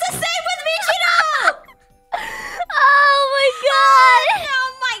 That's the same with Michino! Oh my god! Oh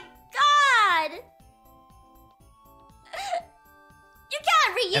my god! You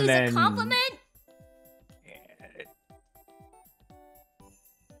can't reuse a compliment.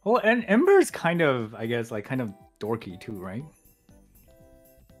 Well, and Ember's kind of, I guess, like kind of dorky too, right?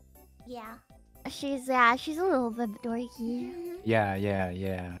 Yeah. She's a little bit dorky.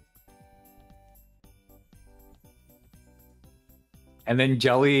 Yeah. And then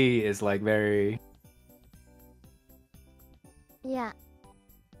Jelly is like very... Yeah.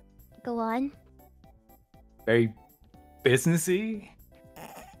 Go on. very businessy.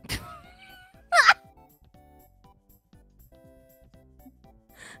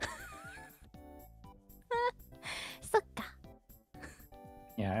 Sucka.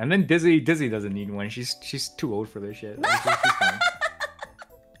 Yeah, and then Dizzy doesn't need one. She's too old for this shit. Like, she's fine.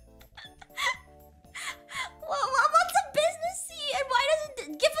 What's a businessy, and why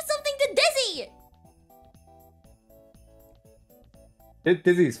doesn't give us something to Dizzy?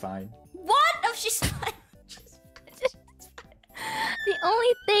 Dizzy's fine. What? Oh, she's fine. The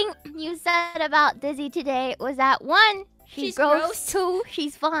only thing you said about Dizzy today was that one, she's gross. Two,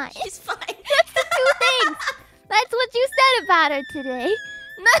 she's fine. She's fine. That's the two things. That's what you said about her today.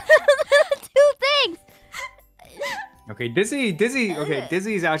 The two things. Okay, Dizzy. Okay,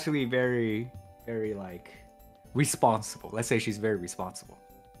 Dizzy's actually very like responsible. Let's say she's very responsible.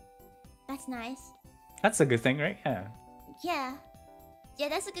 That's nice. That's a good thing, right? Yeah. Yeah,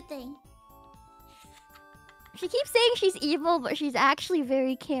 that's a good thing. She keeps saying she's evil, but she's actually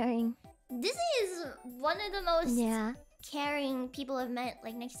very caring. Dizzy is one of the most Yeah. caring people I've met,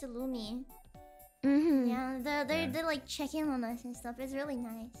 like next to Lumi. Mm-hmm. Yeah, they're like checking on us and stuff. It's really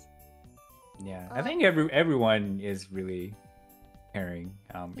nice. Yeah, I think everyone is really caring,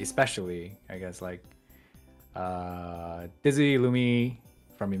 especially I guess like Dizzy, Lumi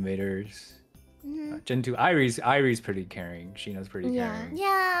from Invaders, Gen 2, Irie's pretty caring. Sheena's pretty caring.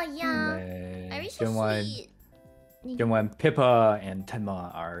 Yeah. And Irie's Gen so 1, sweet. Gen 1, Pippa and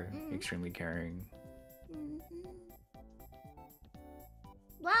Tenma are extremely caring.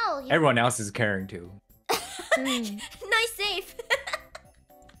 Wow. Everyone else is caring too. Nice save.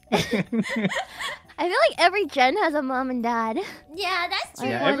 I feel like every gen has a mom and dad. Yeah, that's true.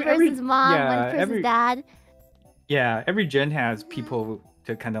 Like one person's mom, one person's dad. Yeah, every gen has people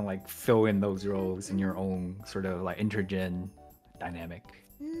to kind of like fill in those roles in your own sort of like intergen dynamic.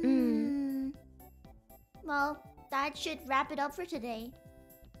 Well, that should wrap it up for today.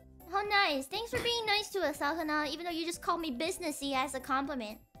 How nice. Thanks for being nice to us, Sakana, even though you just called me businessy as a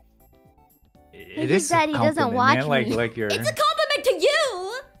compliment. It is said he doesn't watch man. me. Like you're... It's a compliment to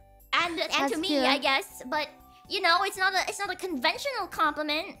you! And to me, true. I guess. But, you know, it's not a conventional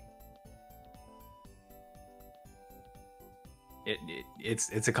compliment.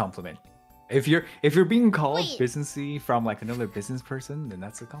 It's a compliment. If you're being called Wait. businessy from like another business person, then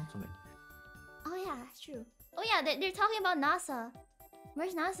that's a compliment. Oh yeah, that's true. Oh yeah, they're talking about NASA.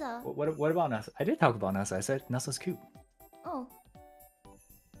 Where's NASA? What about NASA? I did talk about NASA. I said NASA's cute. Oh.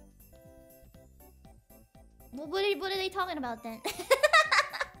 What are they talking about then?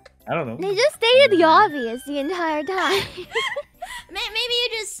 I don't know. They just stated the obvious the entire time. Maybe you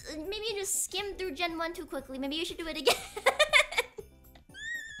just skimmed through Gen 1 too quickly. Maybe you should do it again.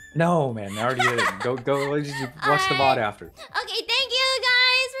 No, man, I already did it. Go watch the VOD after. Okay, thank you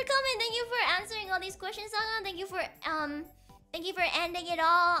guys for coming. Thank you for answering all these questions, Saga. Thank you for ending it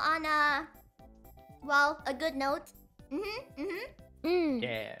all on a good note.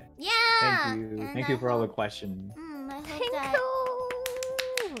 Yeah. Yeah. Thank you. And Thank you for all the questions.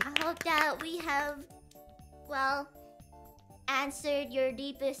 I hope that we have answered your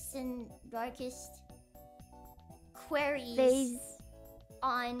deepest and darkest queries.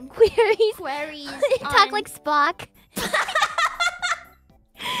 On Queries. You talk like Spock. Jelly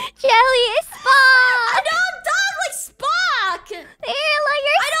is Spock. I don't talk like Spock. You're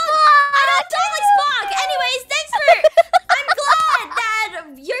I don't talk like Spock. Anyways, thanks for. I'm glad that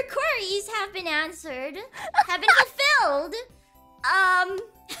your queries have been answered, have been fulfilled.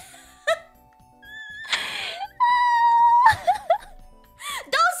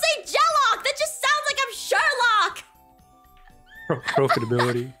 Don't say Jellock. That just sounds like I'm Sherlock.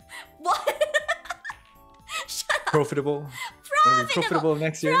 Profitability. What? Shut up. Profitable. Profitable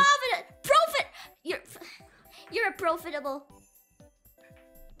next year. Profit. You're a profitable.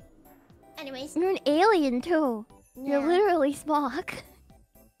 Anyways. You're an alien too. Yeah. You're literally Spock.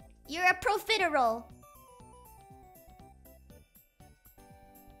 You're a profiterole.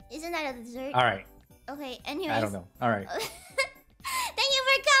 Isn't that a dessert? All right. Okay, anyways. I don't know. All right. Thank you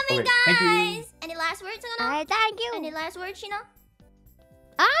for coming, Okay, guys. thank you. Any last words, Sakana? Alright, thank you. Any last words, Shino?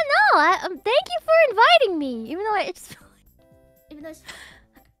 No, thank you for inviting me. Even though Even though it's...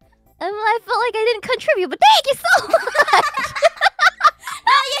 I felt like I didn't contribute, but thank you so much.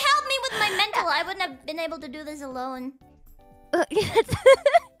 No, you helped me with my mental. I wouldn't have been able to do this alone. Yes.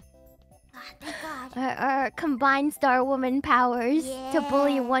 Thank God. Our combined Star Woman powers to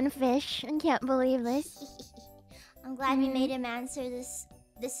bully Yeah. one fish. I can't believe this. I'm glad we made him answer this.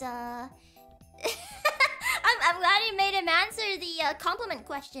 I'm glad you made him answer the compliment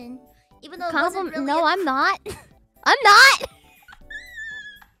question, even though it wasn't really. No, I'm not. I'm not.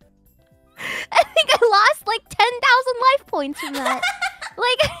 I think I lost like 10,000 life points from that.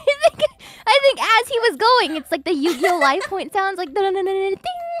 Like I think as he was going, it's like the Yu-Gi-Oh life point sounds like ding.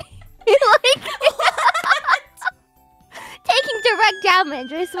 Like taking direct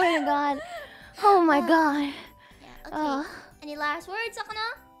damage. I swear to God. Oh my God. Yeah, okay. Any last words,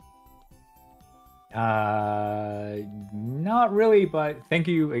 Sakana? Not really, but thank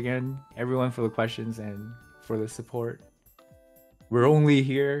you again, everyone, for the questions and for the support. We're only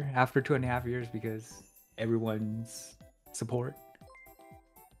here after 2.5 years because everyone's support.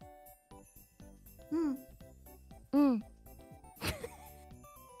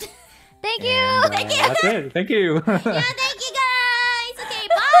 Thank you. And, Thank you. That's it. Thank you. Yeah, thank you guys. Okay,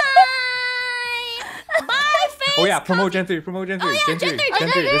 bye. Bye, Face. Oh yeah, promote Gen 3. Promote Gen 3. Oh yeah, Gen 3.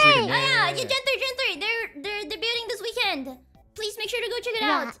 Gen 3 this weekend. Yeah, Gen 3. They're debuting this weekend. Please make sure to go check it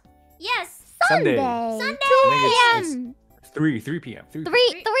out. Yes. Sunday. 2 p.m. 3 p.m. 3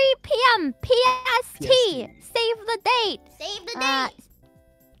 p.m. PST. Save the date. Save the date.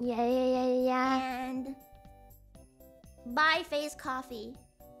 Yeah. And buy Face coffee.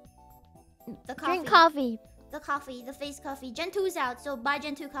 The coffee. Drink coffee. The coffee. The Face coffee. Gen 2's out, so buy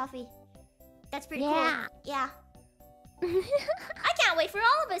Gen 2 coffee. That's pretty cool. Yeah. I can't wait for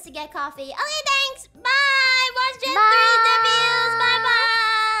all of us to get coffee. Okay, thanks. Bye. Watch Gen 3 debut.